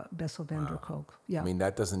Bessel van der Kolk. Yeah. I mean,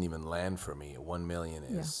 that doesn't even land for me. 1 million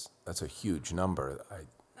that's a huge number.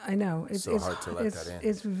 I know. It's hard to let that in.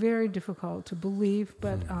 It's very difficult to believe,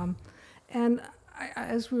 but and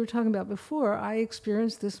as we were talking about before, I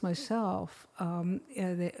experienced this myself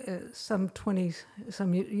some 20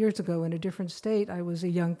 some years ago in a different state. I was a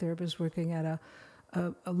young therapist working at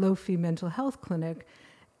a low-fee mental health clinic,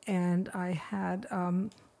 and I had a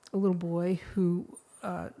little boy who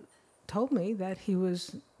told me that he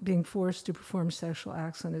was being forced to perform sexual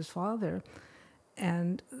acts on his father.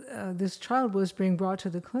 And this child was being brought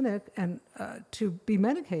to the clinic and to be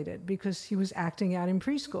medicated because he was acting out in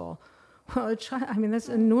preschool. Well, that's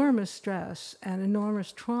enormous stress and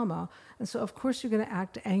enormous trauma. And so, of course, you're going to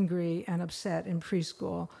act angry and upset in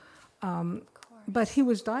preschool. But he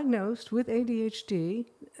was diagnosed with ADHD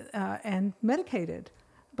and medicated.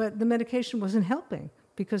 But the medication wasn't helping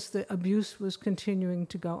because the abuse was continuing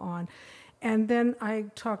to go on. And then I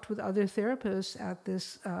talked with other therapists at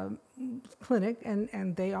this clinic,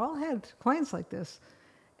 and they all had clients like this.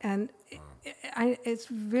 And it's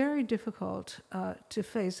very difficult to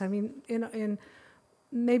face. I mean, in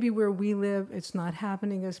maybe where we live, it's not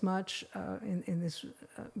happening as much in this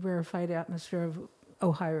rarefied atmosphere of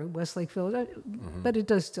Ohio, Westlake Village, but it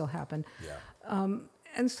does still happen. Yeah.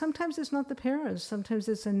 And sometimes it's not the parents. Sometimes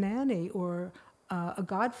it's a nanny or a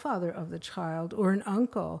godfather of the child or an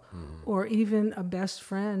uncle or even a best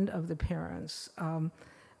friend of the parents.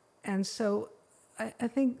 And so I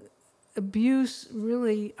think abuse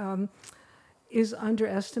really is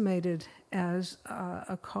underestimated as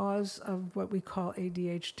a cause of what we call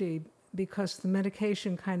ADHD because the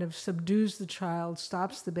medication kind of subdues the child,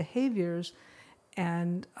 stops the behaviors,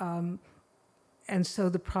 and so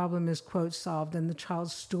the problem is, quote, solved, and the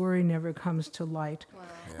child's story never comes to light. Wow.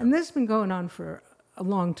 Yeah. And this has been going on for a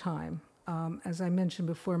long time. As I mentioned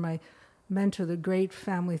before, my mentor, the great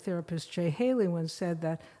family therapist Jay Haley, once said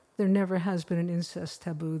that there never has been an incest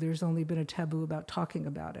taboo. There's only been a taboo about talking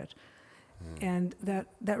about it. And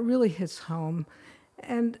that really hits home.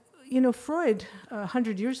 And, Freud,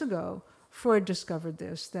 100 years ago, Freud discovered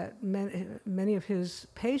this, that many of his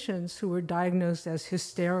patients who were diagnosed as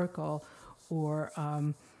hysterical or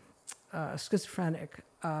schizophrenic,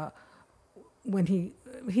 when he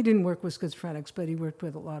didn't work with schizophrenics, but he worked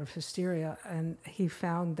with a lot of hysteria, and he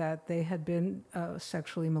found that they had been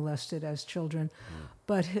sexually molested as children.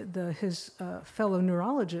 But his fellow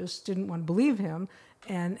neurologists didn't want to believe him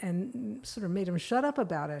and sort of made him shut up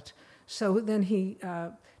about it. So then he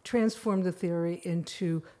transformed the theory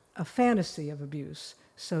into a fantasy of abuse.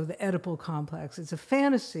 So the Oedipal complex, it's a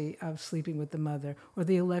fantasy of sleeping with the mother, or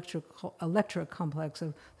the Electra complex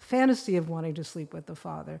of fantasy of wanting to sleep with the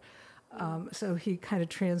father. So he kind of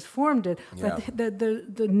transformed it. Yeah. But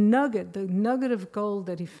the nugget of gold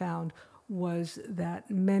that he found was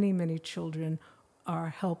that many, many children are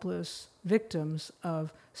helpless victims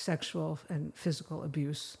of sexual and physical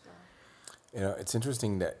abuse. It's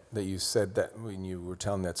interesting that you said that when you were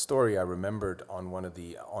telling that story. I remembered on one of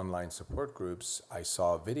the online support groups, I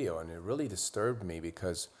saw a video, and it really disturbed me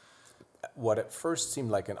because what at first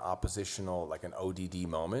seemed like an oppositional, like an ODD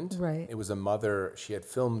moment. Right. It was a mother, she had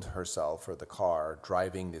filmed herself or the car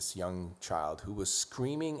driving this young child who was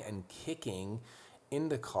screaming and kicking in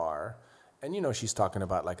the car. And, she's talking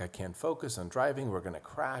about, like, I can't focus on driving, we're going to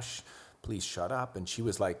crash, please shut up. And she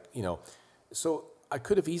was like, so I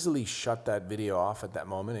could have easily shut that video off at that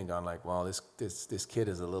moment and gone like, well, this kid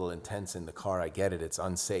is a little intense in the car. I get it. It's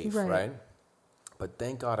unsafe, right? But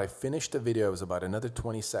thank God I finished the video. It was about another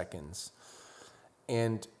 20 seconds.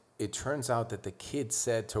 And it turns out that the kid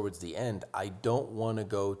said towards the end, I don't want to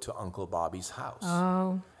go to Uncle Bobby's house.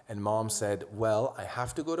 Oh. And Mom said, well, I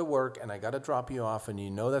have to go to work and I got to drop you off.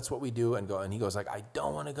 And that's what we do. And he goes like, I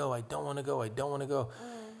don't want to go. I don't want to go. I don't want to go.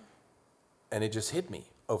 And it just hit me.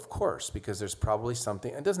 Of course, because there's probably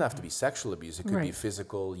something. It doesn't have to be sexual abuse. It could be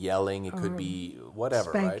physical, yelling. It could be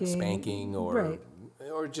whatever, right? Spanking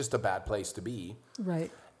or just a bad place to be.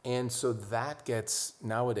 Right. And so that gets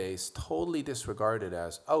nowadays totally disregarded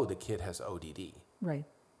as, oh, the kid has ODD. Right.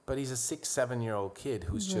 But he's a 6-7-year-old kid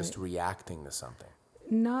who's just reacting to something.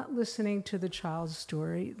 Not listening to the child's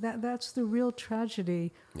story. That's the real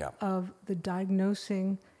tragedy of the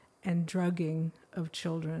diagnosing and drugging of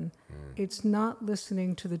children. It's not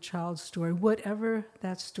listening to the child's story, whatever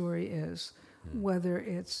that story is, whether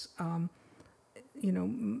it's,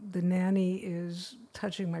 the nanny is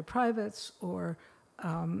touching my privates, or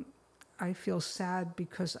I feel sad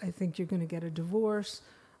because I think you're going to get a divorce,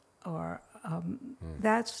 or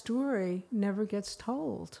that story never gets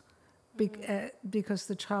told because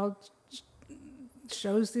the child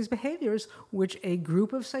shows these behaviors, which a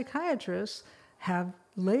group of psychiatrists have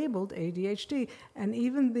labeled ADHD. And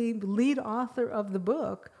even the lead author of the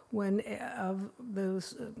book, of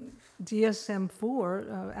those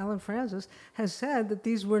DSM-4, Alan Francis, has said that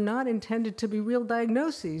these were not intended to be real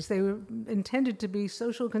diagnoses. They were intended to be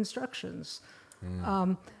social constructions,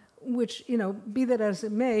 which, be that as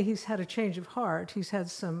it may, he's had a change of heart. He's had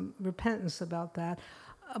some repentance about that.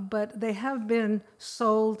 But they have been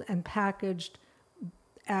sold and packaged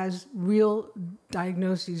as real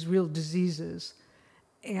diagnoses, real diseases.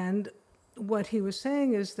 And what he was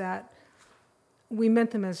saying is that we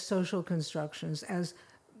meant them as social constructions, as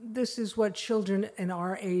this is what children in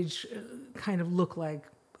our age kind of look like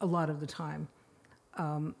a lot of the time.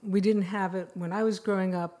 We didn't have it when I was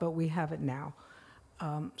growing up, but we have it now.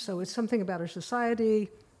 So it's something about our society,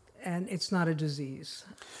 and it's not a disease.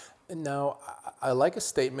 Now, I like a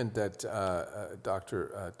statement that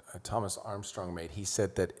Dr. Thomas Armstrong made. He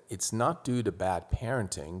said that it's not due to bad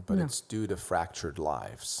parenting, but it's due to fractured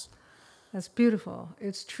lives. That's beautiful.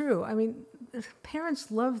 It's true. I mean,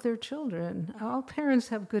 parents love their children. All parents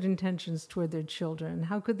have good intentions toward their children.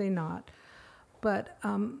 How could they not? But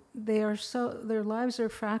their lives are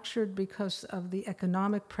fractured because of the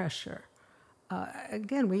economic pressure.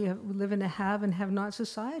 Again, we live in a have and have-not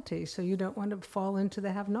society, so you don't want to fall into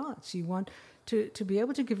the have-nots. You want to be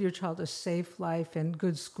able to give your child a safe life and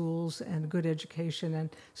good schools and good education and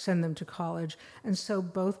send them to college. And so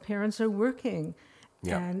both parents are working,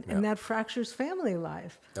 and that fractures family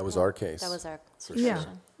life. That was our case. That was our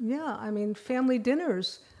situation. Yeah. I mean, family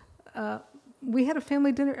dinners. We had a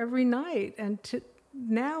family dinner every night, and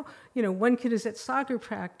now, one kid is at soccer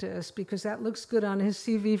practice because that looks good on his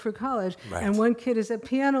CV for college, and one kid is at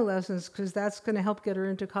piano lessons because that's going to help get her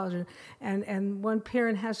into college, and one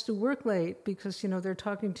parent has to work late because they're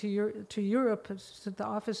talking to Europe, to the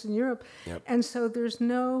office in Europe, and so there's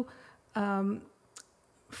no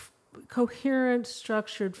coherent,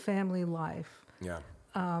 structured family life.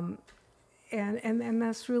 And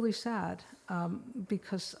that's really sad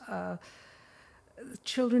because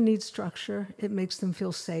children need structure. It makes them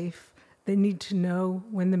feel safe. They need to know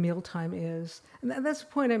when the mealtime is. And that's a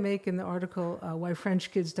point I make in the article, Why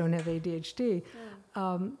French Kids Don't Have ADHD,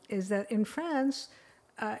 is that in France,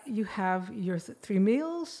 you have your 3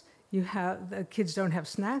 meals, the kids don't have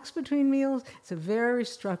snacks between meals. It's a very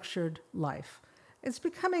structured life. It's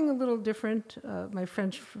becoming a little different. My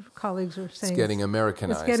French colleagues are saying It's getting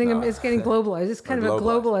Americanized now. It's getting globalized. It's kind of a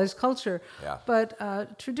globalized culture. Yeah.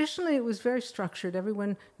 But traditionally, it was very structured.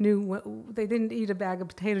 Everyone knew they didn't eat a bag of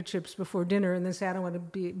potato chips before dinner and then say, I don't want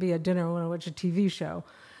to be at dinner, I want to watch a TV show.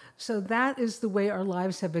 So that is the way our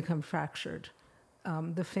lives have become fractured.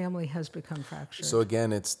 The family has become fractured. So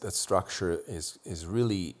again, it's that structure is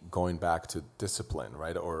really going back to discipline,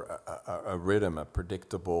 right? Or a rhythm, a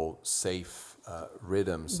predictable, safe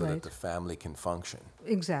rhythm, so that the family can function.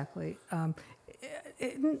 Exactly. The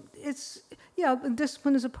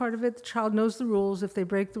discipline is a part of it. The child knows the rules. If they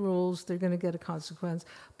break the rules, they're going to get a consequence.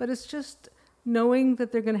 But it's just knowing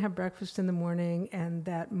that they're going to have breakfast in the morning and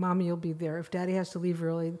that mommy will be there. If daddy has to leave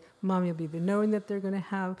early, mommy will be there. Knowing that they're going to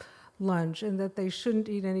have lunch and that they shouldn't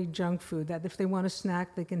eat any junk food, that if they want a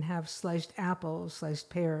snack, they can have sliced apples, sliced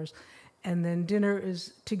pears, and then dinner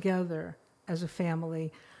is together as a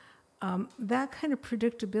family. That kind of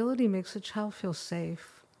predictability makes a child feel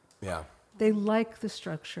safe. Yeah. They like the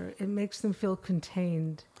structure. It makes them feel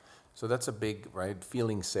contained. So that's a big, right?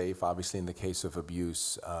 Feeling safe, obviously in the case of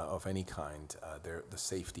abuse of any kind, the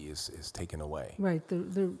safety is taken away. Right.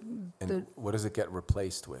 And what does it get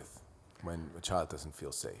replaced with when a child doesn't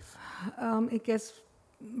feel safe? It gets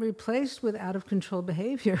replaced with out-of-control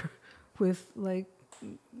behavior, with like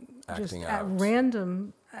Acting just out. at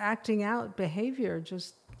random acting out behavior,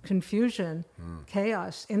 just confusion,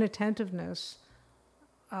 chaos, inattentiveness.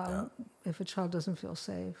 If a child doesn't feel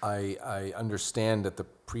safe. I understand that the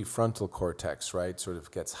prefrontal cortex, right, sort of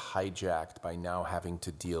gets hijacked by now having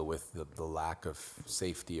to deal with the lack of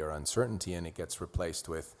safety or uncertainty, and it gets replaced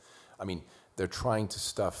with, they're trying to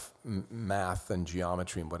stuff math and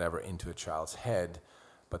geometry and whatever into a child's head,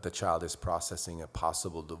 but the child is processing a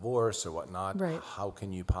possible divorce or whatnot. Right. How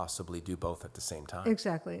can you possibly do both at the same time?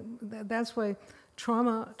 Exactly. That's why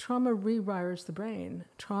trauma rewires the brain.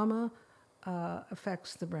 Trauma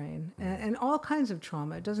affects the brain, and all kinds of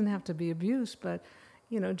trauma. It doesn't have to be abuse, but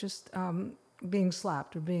just being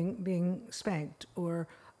slapped or being spanked or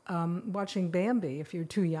watching Bambi if you're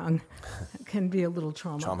too young can be a little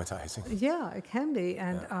Traumatizing. Yeah, it can be,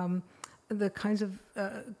 and the kinds of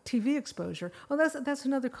TV exposure. Oh, that's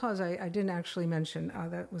another cause I didn't actually mention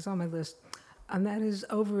that was on my list. And that is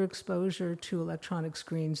overexposure to electronic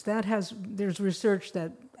screens. There's research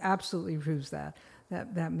that absolutely proves that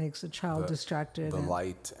makes a child distracted. The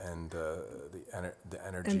light and the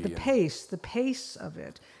energy. And the pace of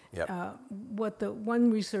it. Yep. What the one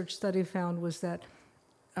research study found was that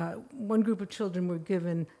one group of children were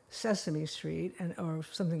given Sesame Street or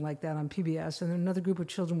something like that on PBS, and another group of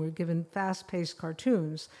children were given fast-paced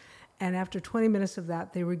cartoons. And after 20 minutes of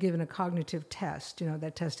that, they were given a cognitive test,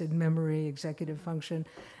 that tested memory, executive function.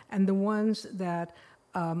 And the ones that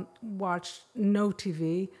watched no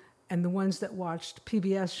TV and the ones that watched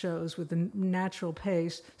PBS shows with a natural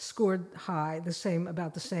pace scored high,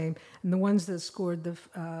 about the same. And the ones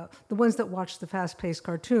that watched the fast-paced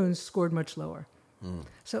cartoons scored much lower.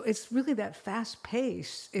 So it's really that fast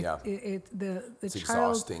pace. The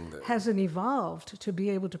child hasn't evolved to be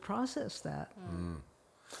able to process that.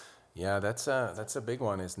 Yeah, that's a big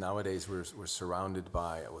one. Is nowadays we're surrounded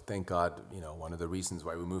by. Well, thank God, one of the reasons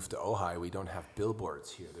why we moved to Ojai, we don't have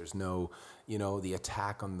billboards here. There's no, the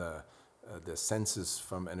attack on the senses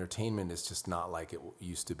from entertainment is just not like it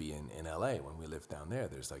used to be in LA when we lived down there.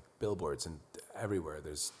 There's like billboards and everywhere.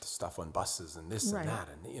 There's stuff on buses and this and that,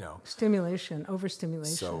 and stimulation,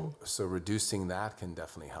 overstimulation. So reducing that can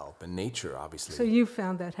definitely help, and nature obviously. So you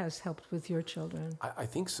found that has helped with your children? I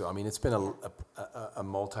think so. It's been a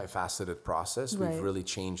multifaceted process. Right. We've really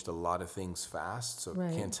changed a lot of things fast, so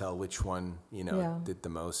can't tell which one did the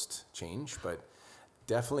most change, but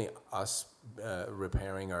definitely us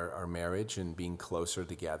repairing our marriage and being closer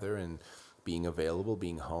together and being available,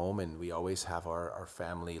 being home, and we always have our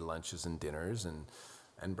family lunches and dinners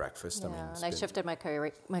and breakfast. Yeah, and I shifted my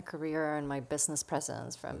career and my business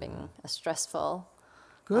presence from being a stressful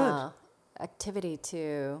activity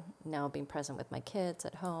to now being present with my kids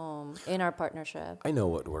at home in our partnership. I know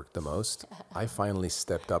what worked the most. I finally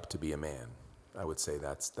stepped up to be a man. I would say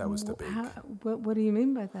that was the big. What do you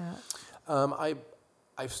mean by that?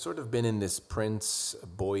 I've sort of been in this prince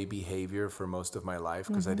boy behavior for most of my life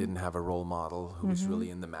because I didn't have a role model who was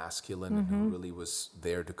really in the masculine and who really was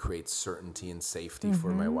there to create certainty and safety for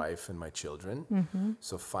my wife and my children.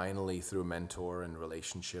 So finally, through mentor and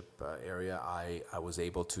relationship area, I was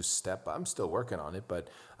able to step. I'm still working on it, but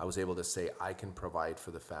I was able to say I can provide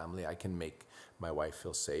for the family. I can make my wife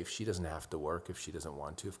feel safe. She doesn't have to work if she doesn't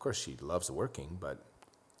want to. Of course, she loves working, but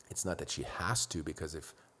it's not that she has to, because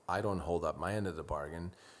if I don't hold up my end of the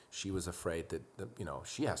bargain, she was afraid that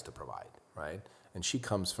she has to provide, right? And she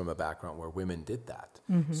comes from a background where women did that.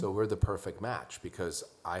 So we're the perfect match because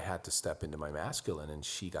I had to step into my masculine and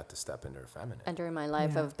she got to step into her feminine. And during my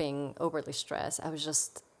life of being overly stressed, I was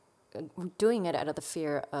just doing it out of the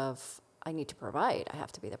fear of I need to provide. I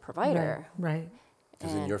have to be the provider. Right.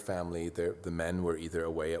 Because in your family, the men were either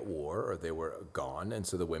away at war or they were gone, and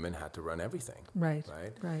so the women had to run everything. Right.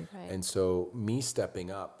 Right. And so me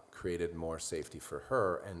stepping up created more safety for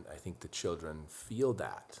her, and I think the children feel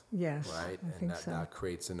that. Yes. Right. I think so. That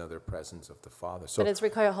creates another presence of the father. So but it's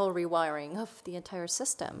required a whole rewiring of the entire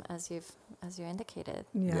system, as you indicated.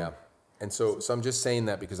 Yeah. And so I'm just saying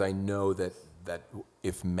that because I know that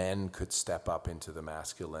if men could step up into the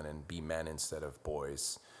masculine and be men instead of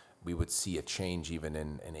boys, we would see a change even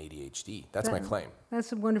in ADHD. That's my claim.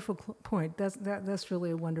 That's a wonderful point. That's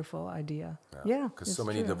really a wonderful idea. Yeah. Because so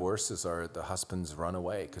many divorces are the husbands run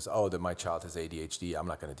away because, my child has ADHD. I'm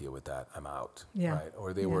not going to deal with that. I'm out. Yeah. Right?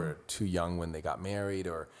 Or they were too young when they got married,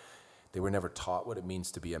 or they were never taught what it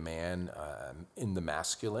means to be a man in the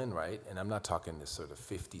masculine, right? And I'm not talking this sort of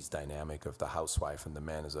 50s dynamic of the housewife and the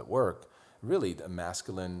man is at work. Really, the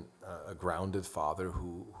masculine, a grounded father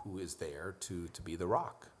who is there to be the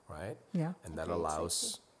rock. Right? Yeah. And that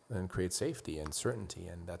allows and creates safety and certainty.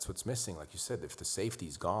 And that's what's missing. Like you said, if the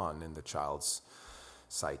safety's gone in the child's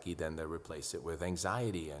psyche, then they replace it with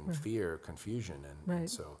anxiety and fear, confusion. And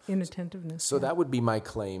so inattentiveness. So that would be my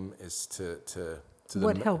claim, is to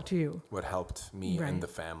what helped you? What helped me and the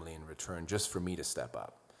family in return, just for me to step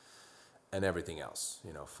up. And everything else,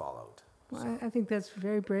 followed. Well, I think that's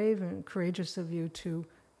very brave and courageous of you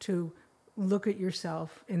to look at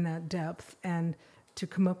yourself in that depth and to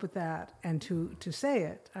come up with that and to say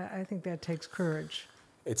it. I think that takes courage.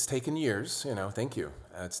 It's taken years, thank you.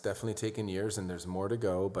 It's definitely taken years, and there's more to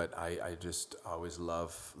go, but I just always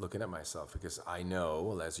love looking at myself because I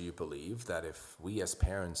know, as you believe, that if we as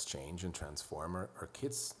parents change and transform, our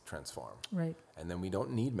kids transform. Right. And then we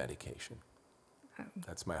don't need medication.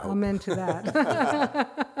 That's my hope. Amen to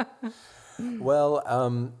that.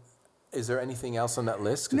 Well, is there anything else on that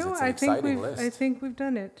list? Because it's an exciting list. I think we've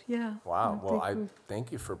done it, yeah. Wow. Well, I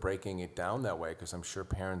thank you for breaking it down that way, because I'm sure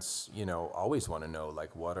parents, always want to know,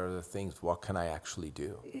 like, what are the things, what can I actually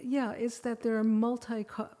do? Yeah, it's that there are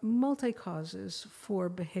multi-causes for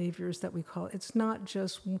behaviors that we call, it's not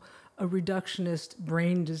just a reductionist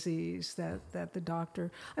brain disease that the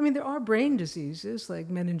doctor, there are brain diseases like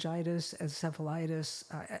meningitis, encephalitis,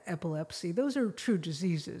 epilepsy. Those are true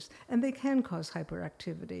diseases, and they can cause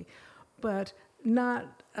hyperactivity. But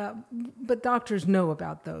but doctors know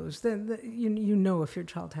about those. Then you know if your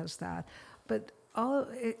child has that. But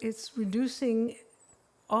it's reducing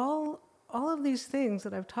all of these things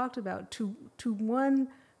that I've talked about to one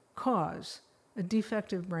cause, a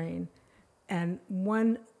defective brain, and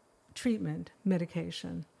one treatment,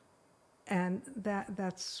 medication, and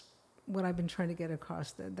that's what I've been trying to get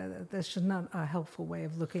across. That's just not a helpful way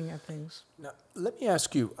of looking at things. Now, let me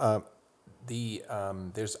ask you.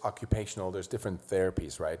 There's there's different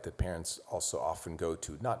therapies, right, that parents also often go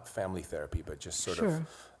to, not family therapy, but just sort of,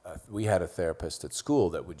 we had a therapist at school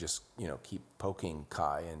that would just, keep poking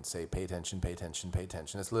Kai and say, pay attention, pay attention, pay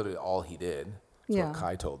attention. That's literally all he did. That's what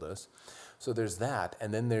Kai told us. So there's that,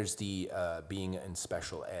 and then there's the being in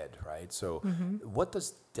special ed, right? So what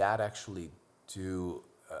does that actually do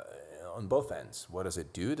on both ends? What does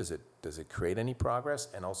it do? Does it create any progress?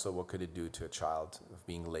 And also, what could it do to a child of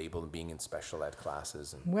being labeled and being in special ed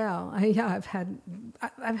classes? Well, I've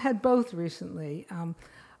had both recently.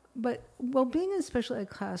 But being in special ed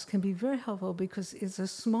class can be very helpful because it's a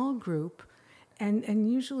small group,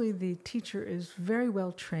 and usually the teacher is very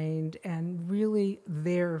well trained and really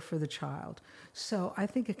there for the child. So I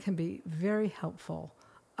think it can be very helpful.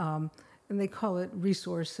 And they call it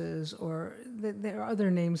resources, or there are other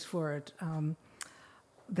names for it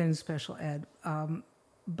than special ed.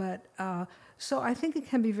 So I think it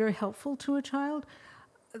can be very helpful to a child.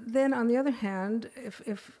 Then on the other hand,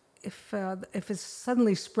 if it's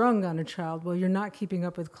suddenly sprung on a child, well, you're not keeping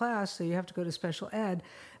up with class, so you have to go to special ed,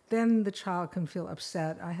 then the child can feel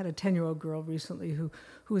upset. I had a 10-year-old girl recently who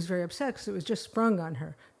was very upset because it was just sprung on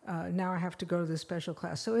her. now I have to go to this special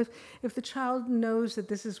class. So if the child knows that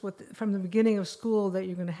this is what, from the beginning of school, that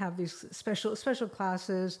you're going to have these special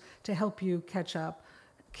classes to help you catch up,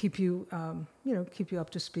 keep you up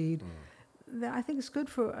to speed, I think it's good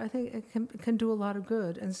for, I think it can do a lot of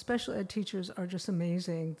good. And special ed teachers are just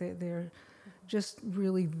amazing. They're just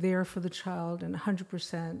really there for the child and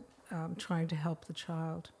 100% trying to help the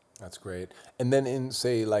child. That's great. And then in,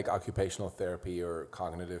 say, like occupational therapy or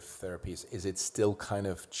cognitive therapies, is it still kind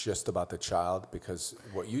of just about the child? Because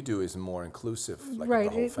what you do is more inclusive, like right.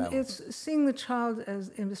 the whole family. It's seeing the child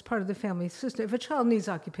as part of the family system. If a child needs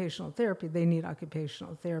occupational therapy, they need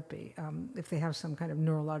occupational therapy if they have some kind of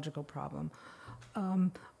neurological problem.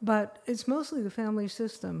 But it's mostly the family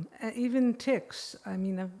system. Even tics. I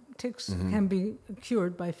mean, tics can be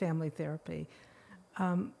cured by family therapy.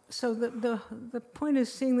 So the point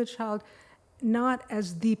is seeing the child not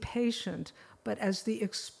as the patient, but as the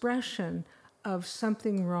expression of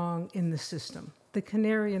something wrong in the system, the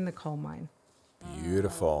canary in the coal mine.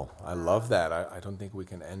 Beautiful. I love that. I don't think we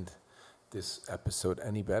can end this episode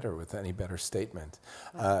any better with any better statement.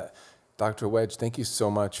 Dr. Wedge, thank you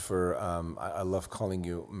so much for, I love calling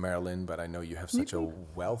you Marilyn, but I know you have such a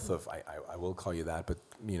wealth of, I will call you that, but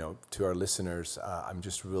to our listeners, I'm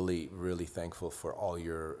just really, really thankful for all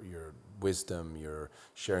your wisdom, your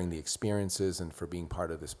sharing the experiences, and for being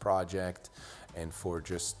part of this project, and for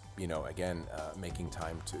just, again, making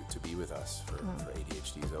time to be with us for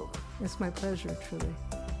ADHD's Over. It's my pleasure, truly.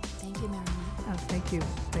 Thank you, Marilyn. Thank you.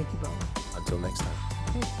 Thank you both. Until next time.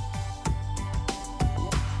 Okay.